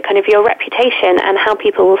also kind of your reputation and how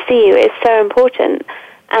people will see you is so important.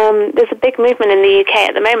 There's a big movement in the UK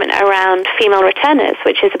at the moment around female returners,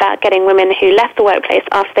 which is about getting women who left the workplace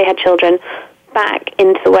after they had children back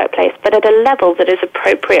into the workplace, but at a level that is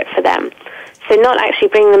appropriate for them. So not actually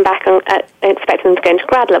bringing them back and expecting them to go into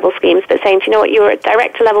grad level schemes, but saying, do you know what, you were at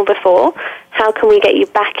director level before, how can we get you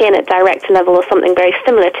back in at director level or something very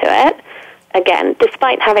similar to it, again,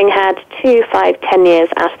 despite having had 2, 5, 10 years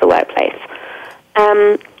out of the workplace.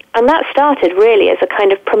 And that started really as a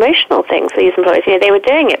kind of promotional thing for these employers. You know, they were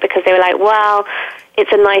doing it because they were like, well,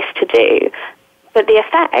 it's a nice to do. But the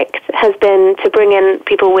effect has been to bring in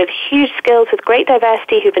people with huge skills, with great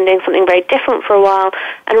diversity, who've been doing something very different for a while,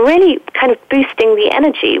 and really kind of boosting the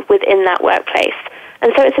energy within that workplace.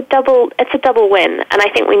 And so it's a double win, and I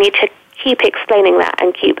think we need to keep explaining that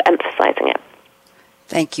and keep emphasizing it.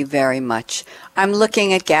 Thank you very much. I'm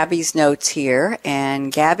looking at Gabby's notes here,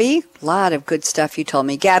 and Gabby, a lot of good stuff you told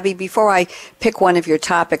me. Gabby, before I pick one of your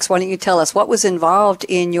topics, why don't you tell us what was involved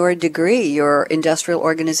in your degree, your industrial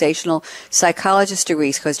organizational psychologist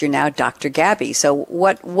degree, because you're now Dr. Gabby. So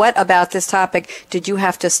what about this topic did you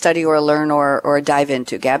have to study or learn or dive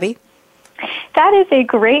into, Gabby? That is a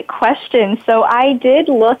great question. So I did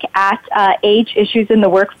look at age issues in the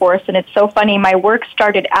workforce, and it's so funny. My work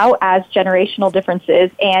started out as generational differences,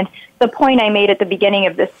 and the point I made at the beginning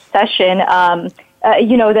of this session,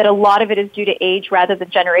 that a lot of it is due to age rather than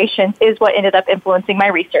generations, is what ended up influencing my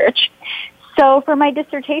research. So for my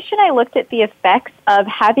dissertation, I looked at the effects of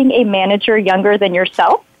having a manager younger than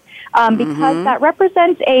yourself. Because that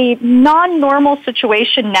represents a non-normal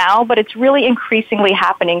situation now, but it's really increasingly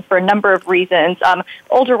happening for a number of reasons.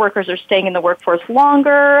 Older workers are staying in the workforce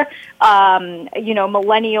longer.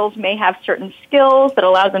 Millennials may have certain skills that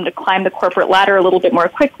allows them to climb the corporate ladder a little bit more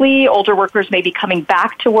quickly. Older workers may be coming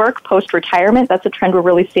back to work post-retirement. That's a trend we're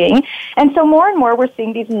really seeing. And so more and more we're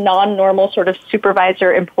seeing these non-normal sort of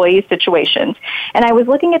supervisor-employee situations. And I was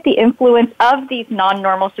looking at the influence of these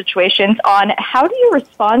non-normal situations on how do you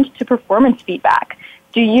respond to performance feedback.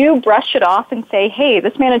 Do you brush it off and say, hey,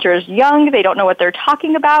 this manager is young, they don't know what they're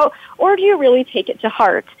talking about, or do you really take it to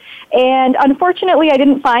heart? And unfortunately, I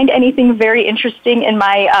didn't find anything very interesting in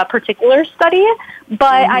my particular study,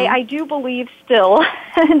 but I do believe still,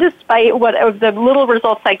 despite what of the little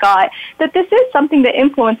results I got, that this is something that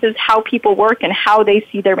influences how people work and how they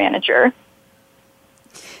see their manager.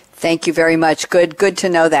 Thank you very much. Good to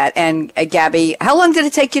know that. And Gabby, how long did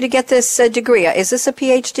it take you to get this degree? Is this a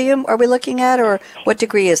PhD are we looking at, or what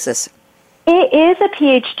degree is this? It is a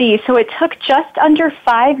PhD, so it took just under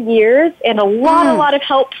 5 years and a lot of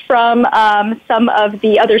help from some of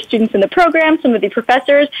the other students in the program, some of the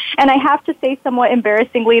professors, and I have to say somewhat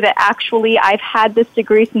embarrassingly that actually I've had this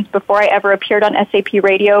degree since before I ever appeared on SAP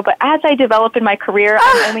Radio, but as I develop in my career,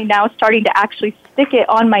 I'm only now starting to actually stick it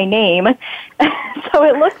on my name. So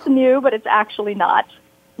it looks new, but it's actually not.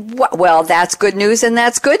 Well, that's good news, and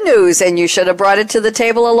that's good news, and you should have brought it to the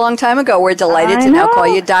table a long time ago. We're delighted to now call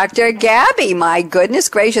you Dr. Gabby. My goodness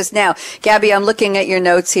gracious. Now, Gabby, I'm looking at your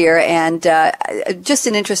notes here, and just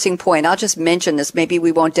an interesting point. I'll just mention this. Maybe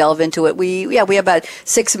we won't delve into it. We have about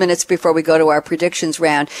 6 minutes before we go to our predictions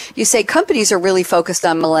round. You say companies are really focused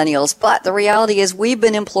on millennials, but the reality is we've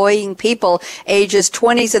been employing people ages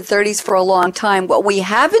 20s and 30s for a long time. What we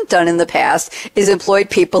haven't done in the past is employed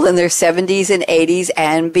people in their 70s and 80s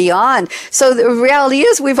and beyond. So the reality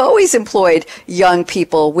is we've always employed young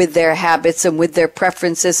people with their habits and with their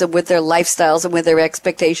preferences and with their lifestyles and with their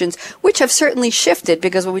expectations, which have certainly shifted,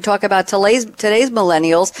 because when we talk about today's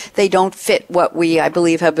millennials, they don't fit what we, I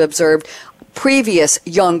believe, have observed previous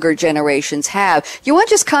younger generations have. You want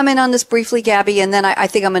to just comment on this briefly, Gabby, and then I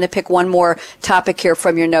think I'm going to pick one more topic here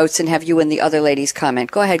from your notes and have you and the other ladies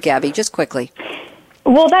comment. Go ahead, Gabby, just quickly.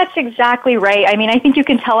 Well, that's exactly right. I mean, I think you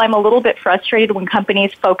can tell I'm a little bit frustrated when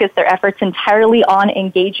companies focus their efforts entirely on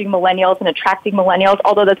engaging millennials and attracting millennials,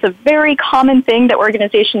 although that's a very common thing that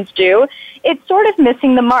organizations do. It's sort of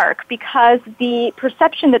missing the mark, because the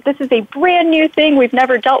perception that this is a brand new thing we've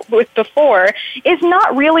never dealt with before is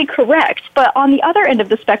not really correct. But on the other end of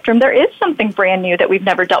the spectrum, there is something brand new that we've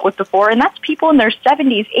never dealt with before, and that's people in their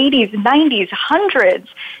 70s, 80s, 90s, 100s.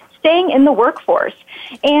 Staying in the workforce.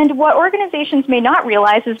 And what organizations may not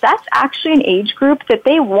realize is that's actually an age group that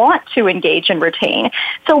they want to engage and retain.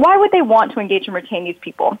 So why would they want to engage and retain these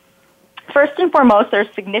people? First and foremost, there's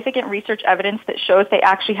significant research evidence that shows they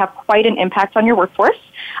actually have quite an impact on your workforce.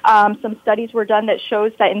 Some studies were done that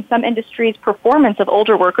shows that in some industries, performance of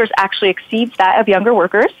older workers actually exceeds that of younger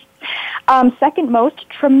workers. Second most,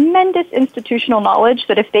 tremendous institutional knowledge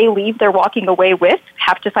that if they leave, they're walking away with.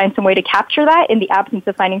 Have to find some way to capture that. In the absence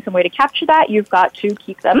of finding some way to capture that, you've got to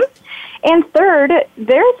keep them. And third,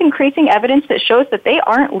 there is increasing evidence that shows that they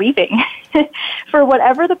aren't leaving for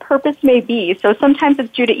whatever the purpose may be. So sometimes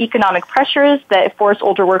it's due to economic pressures that force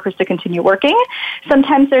older workers to continue working.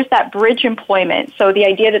 Sometimes there's that bridge employment. So the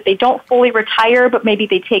idea that they don't fully retire, but maybe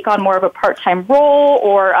they take on more of a part-time role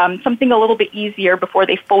or something a little bit easier before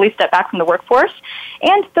they fully step back from the workforce.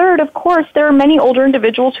 And third, of course, there are many older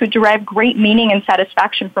individuals who derive great meaning and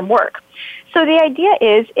satisfaction from work. So the idea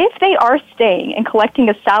is, if they are staying and collecting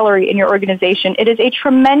a salary in your organization, it is a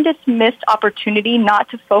tremendous missed opportunity not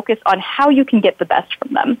to focus on how you can get the best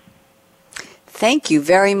from them. Thank you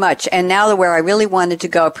very much. And now where I really wanted to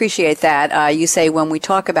go, appreciate that. You say when we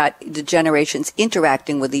talk about the generations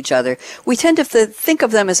interacting with each other, we tend to think of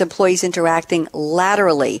them as employees interacting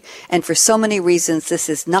laterally. And for so many reasons, this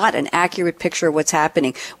is not an accurate picture of what's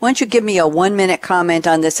happening. Why don't you give me a 1-minute comment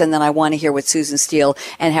on this, and then I want to hear what Susan Steele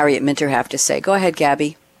and Harriet Minter have to say. Go ahead,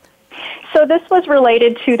 Gabby. So this was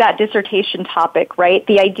related to that dissertation topic, right?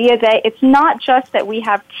 The idea that it's not just that we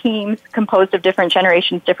have teams composed of different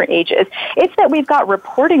generations, different ages. It's that we've got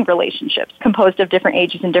reporting relationships composed of different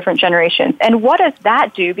ages and different generations. And what does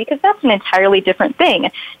that do? Because that's an entirely different thing.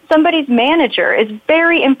 Somebody's manager is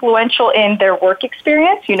very influential in their work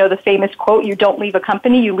experience. You know the famous quote, you don't leave a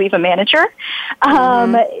company, you leave a manager.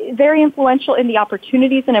 Very influential in the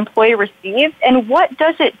opportunities an employee receives. And what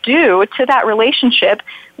does it do to that relationship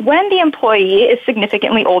when the employee is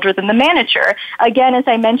significantly older than the manager? Again, as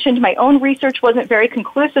I mentioned, my own research wasn't very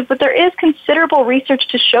conclusive, but there is considerable research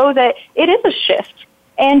to show that it is a shift.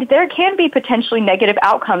 And there can be potentially negative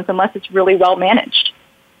outcomes unless it's really well managed.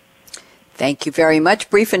 Thank you very much.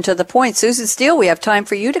 Brief and to the point. Susan Steele, we have time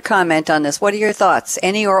for you to comment on this. What are your thoughts?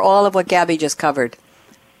 Any or all of what Gabby just covered?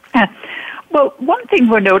 Well, one thing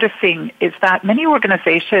we're noticing is that many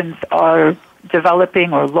organizations are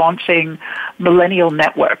developing or launching millennial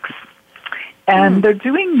networks. And they're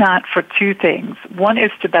doing that for two things. One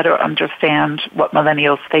is to better understand what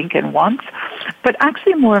millennials think and want, but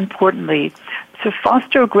actually more importantly, to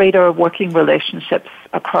foster greater working relationships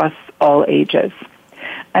across all ages.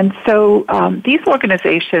 And so these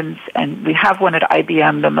organizations, and we have one at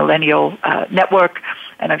IBM, the Millennial Network,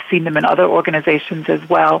 and I've seen them in other organizations as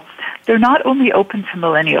well, they're not only open to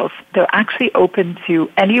millennials, they're actually open to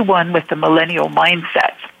anyone with the millennial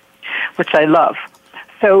mindset, which I love.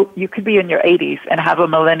 So you could be in your 80s and have a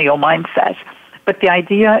millennial mindset, but the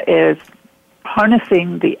idea is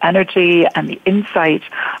harnessing the energy and the insight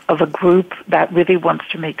of a group that really wants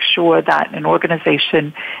to make sure that an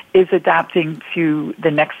organization is adapting to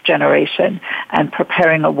the next generation and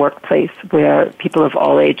preparing a workplace where people of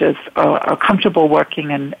all ages are comfortable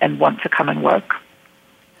working and want to come and work.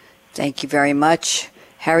 Thank you very much.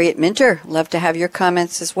 Harriet Minter, love to have your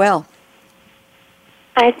comments as well.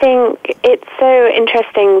 I think it's so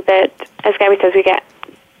interesting that, as Gabby says, we get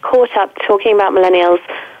caught up talking about millennials,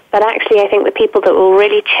 but actually I think the people that will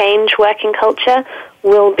really change working culture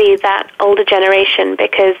will be that older generation,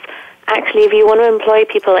 because actually if you want to employ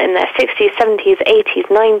people in their 60s, 70s, 80s,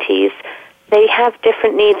 90s, they have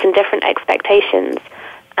different needs and different expectations.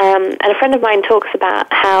 And a friend of mine talks about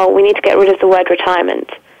how we need to get rid of the word retirement.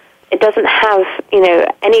 It doesn't have,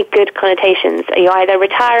 any good connotations. You're either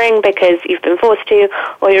retiring because you've been forced to,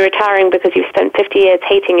 or you're retiring because you've spent 50 years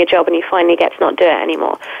hating your job and you finally get to not do it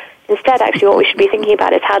anymore. Instead, actually, what we should be thinking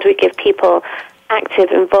about is how do we give people active,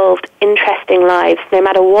 involved, interesting lives, no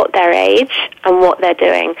matter what their age and what they're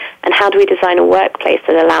doing, and how do we design a workplace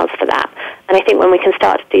that allows for that? And I think when we can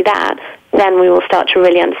start to do that, then we will start to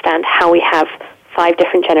really understand how we have 5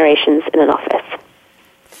 different generations in an office.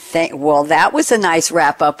 Well, that was a nice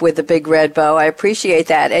wrap-up with the big red bow. I appreciate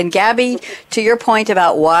that. And Gabby, to your point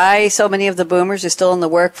about why so many of the boomers are still in the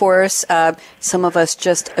workforce, some of us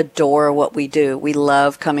just adore what we do. We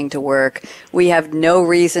love coming to work. We have no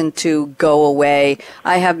reason to go away.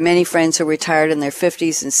 I have many friends who retired in their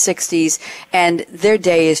 50s and 60s, and their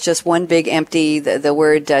day is just one big empty, the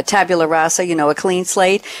word tabula rasa, a clean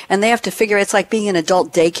slate, and they have to figure, it's like being an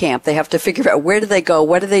adult day camp. They have to figure out where do they go,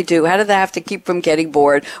 what do they do, how do they have to keep from getting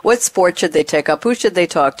bored, what sport should they take up? Who should they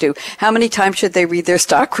talk to? How many times should they read their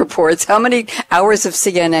stock reports? How many hours of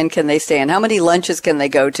CNN can they stay in? How many lunches can they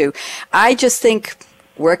go to? I just think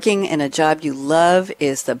working in a job you love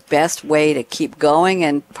is the best way to keep going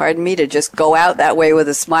and, pardon me, to just go out that way with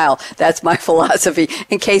a smile. That's my philosophy,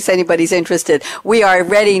 in case anybody's interested. We are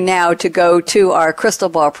ready now to go to our crystal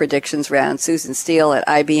ball predictions round. Susan Steele at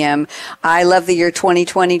IBM. I love the year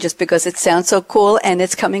 2020 just because it sounds so cool and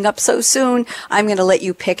it's coming up so soon. I'm going to let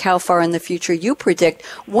you pick how far in the future you predict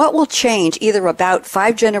what will change, either about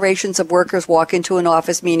 5 generations of workers walk into an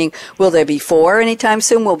office, meaning will there be 4 anytime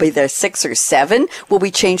soon? Will there 6 or 7? Will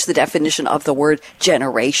we change the definition of the word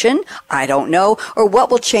generation? I don't know. Or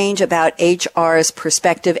what will change about HR's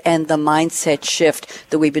perspective and the mindset shift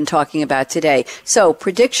that we've been talking about today? So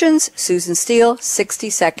predictions, Susan Steele, 60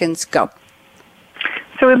 seconds, go.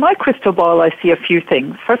 So in my crystal ball, I see a few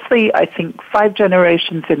things. Firstly, I think 5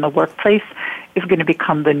 generations in the workplace is going to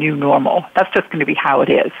become the new normal. That's just going to be how it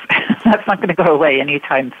is. That's not going to go away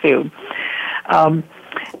anytime soon.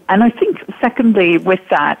 And I think, secondly, with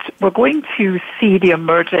that, we're going to see the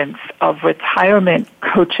emergence of retirement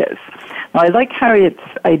coaches. Now, I like Harriet's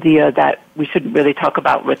idea that we shouldn't really talk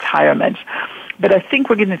about retirement, but I think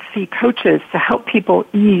we're going to see coaches to help people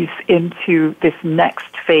ease into this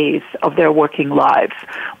next phase of their working lives,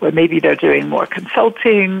 where maybe they're doing more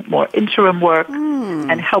consulting, more interim work,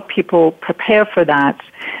 and help people prepare for that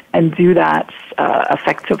and do that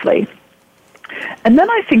effectively. And then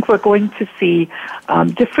I think we're going to see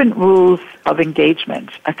different rules of engagement.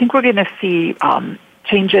 I think we're going to see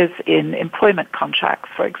changes in employment contracts,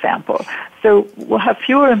 for example. So we'll have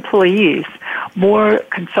fewer employees, more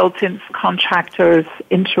consultants, contractors,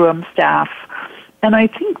 interim staff. And I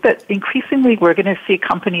think that increasingly we're going to see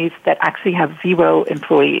companies that actually have 0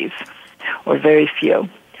 employees or very few,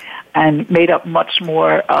 and made up much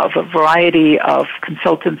more of a variety of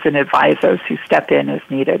consultants and advisors who step in as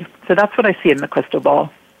needed. So that's what I see in the crystal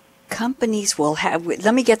ball. Companies will have,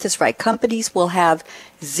 let me get this right, companies will have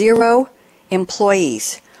 0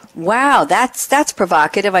 employees. Wow, that's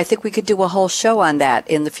provocative. I think we could do a whole show on that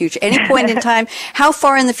in the future. Any point in time, how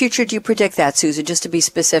far in the future do you predict that, Susan, just to be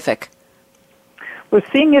specific? We're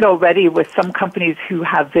seeing it already with some companies who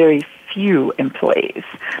have very few employees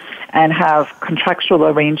and have contractual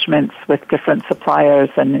arrangements with different suppliers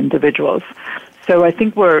and individuals. So I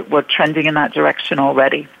think we're trending in that direction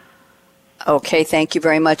already. Okay, thank you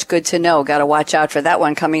very much. Good to know. Got to watch out for that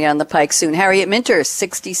one coming down the pike soon. Harriet Minter,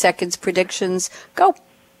 60 seconds predictions. Go.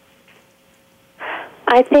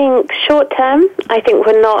 I think short term, I think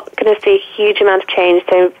we're not going to see a huge amount of change.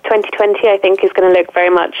 So 2020, I think, is going to look very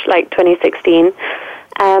much like 2016.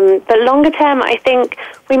 But longer term, I think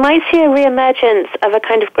we might see a reemergence of a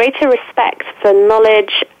kind of greater respect for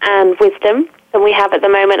knowledge and wisdom than we have at the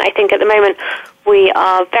moment. I think at the moment we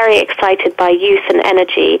are very excited by youth and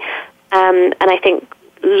energy. And I think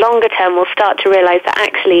longer term we'll start to realize that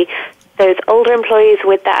actually those older employees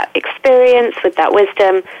with that experience, with that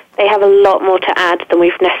wisdom, they have a lot more to add than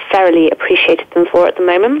we've necessarily appreciated them for at the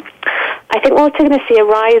moment. I think we're also going to see a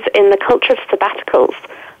rise in the culture of sabbaticals.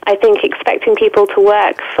 I think expecting people to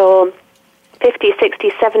work for 50,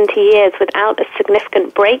 60, 70 years without a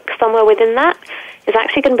significant break somewhere within that is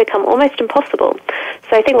actually going to become almost impossible.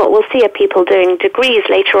 So I think what we'll see are people doing degrees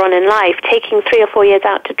later on in life, taking 3 or 4 years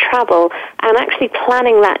out to travel and actually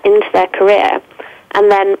planning that into their career and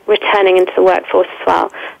then returning into the workforce as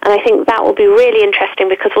well. And I think that will be really interesting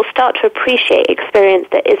because we'll start to appreciate experience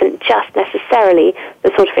that isn't just necessarily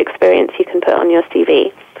the sort of experience you can put on your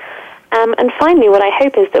CV. And finally, what I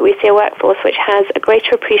hope is that we see a workforce which has a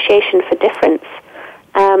greater appreciation for difference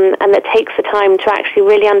and that takes the time to actually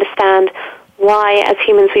really understand why, as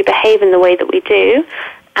humans, we behave in the way that we do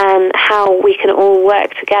and how we can all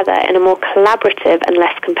work together in a more collaborative and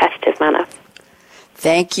less competitive manner.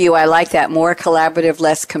 Thank you. I like that. More collaborative,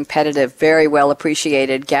 less competitive. Very well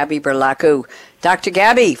appreciated. Gabby Burlacu. Dr.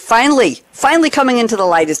 Gabby, finally coming into the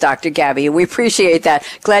light is Dr. Gabby, and we appreciate that.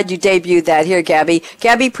 Glad you debuted that here, Gabby.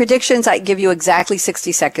 Gabby, predictions, I give you exactly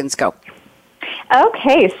 60 seconds. Go.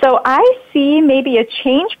 Okay, so I see maybe a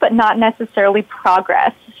change, but not necessarily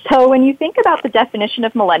progress. So when you think about the definition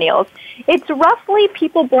of millennials, it's roughly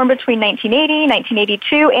people born between 1980,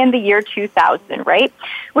 1982, and the year 2000, right?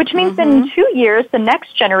 Which means that in 2 years, the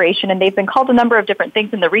next generation, and they've been called a number of different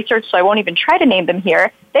things in the research, so I won't even try to name them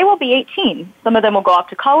here, they will be 18. Some of them will go off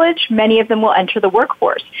to college. Many of them will enter the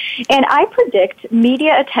workforce. And I predict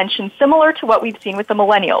media attention similar to what we've seen with the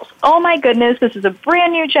millennials. Oh my goodness, this is a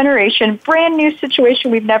brand new generation, brand new situation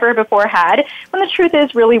we've never before had, when the truth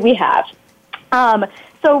is really we have.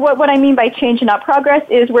 So what I mean by change and not progress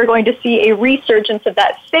is we're going to see a resurgence of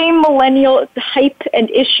that same millennial hype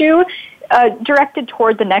and issue directed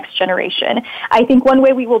toward the next generation. I think one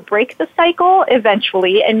way we will break the cycle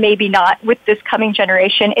eventually, and maybe not with this coming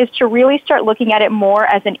generation, is to really start looking at it more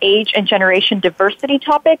as an age and generation diversity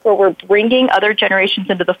topic, where we're bringing other generations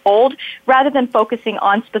into the fold rather than focusing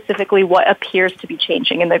on specifically what appears to be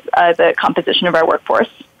changing in the composition of our workforce.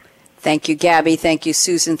 Thank you, Gabby. Thank you,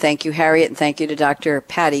 Susan. Thank you, Harriet. And thank you to Dr.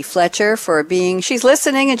 Patty Fletcher for she's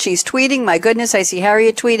listening and she's tweeting. My goodness, I see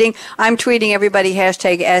Harriet tweeting. I'm tweeting everybody,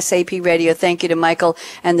 hashtag SAP Radio. Thank you to Michael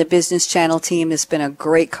and the Business Channel team. It's been a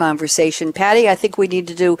great conversation. Patty, I think we need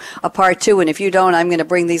to do a part 2. And if you don't, I'm going to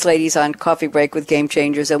bring these ladies on Coffee Break with Game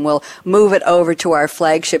Changers and we'll move it over to our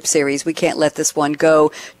flagship series. We can't let this one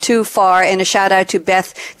go too far. And a shout out to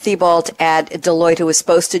Beth Thiebault at Deloitte, who was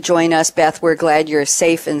supposed to join us. Beth, we're glad you're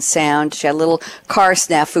safe and sound. She had a little car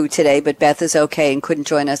snafu today, but Beth is okay and couldn't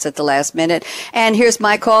join us at the last minute. And here's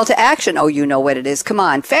my call to action. Oh, you know what it is. Come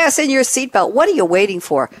on, fasten your seatbelt. What are you waiting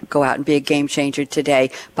for? Go out and be a game changer today.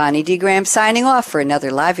 Bonnie D. Graham signing off for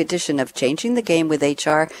another live edition of Changing the Game with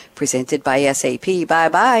HR, presented by SAP.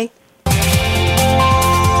 Bye-bye.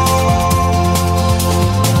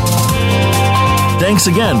 Thanks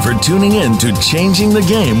again for tuning in to Changing the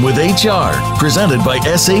Game with HR, presented by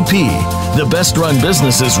SAP. The best-run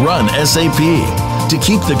businesses run SAP. To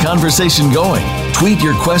keep the conversation going, tweet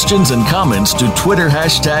your questions and comments to Twitter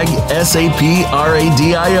hashtag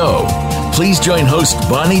SAPRADIO. Please join host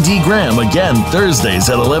Bonnie D. Graham again Thursdays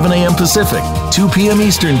at 11 a.m. Pacific, 2 p.m.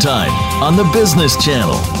 Eastern Time on the Business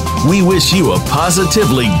Channel. We wish you a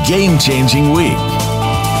positively game-changing week.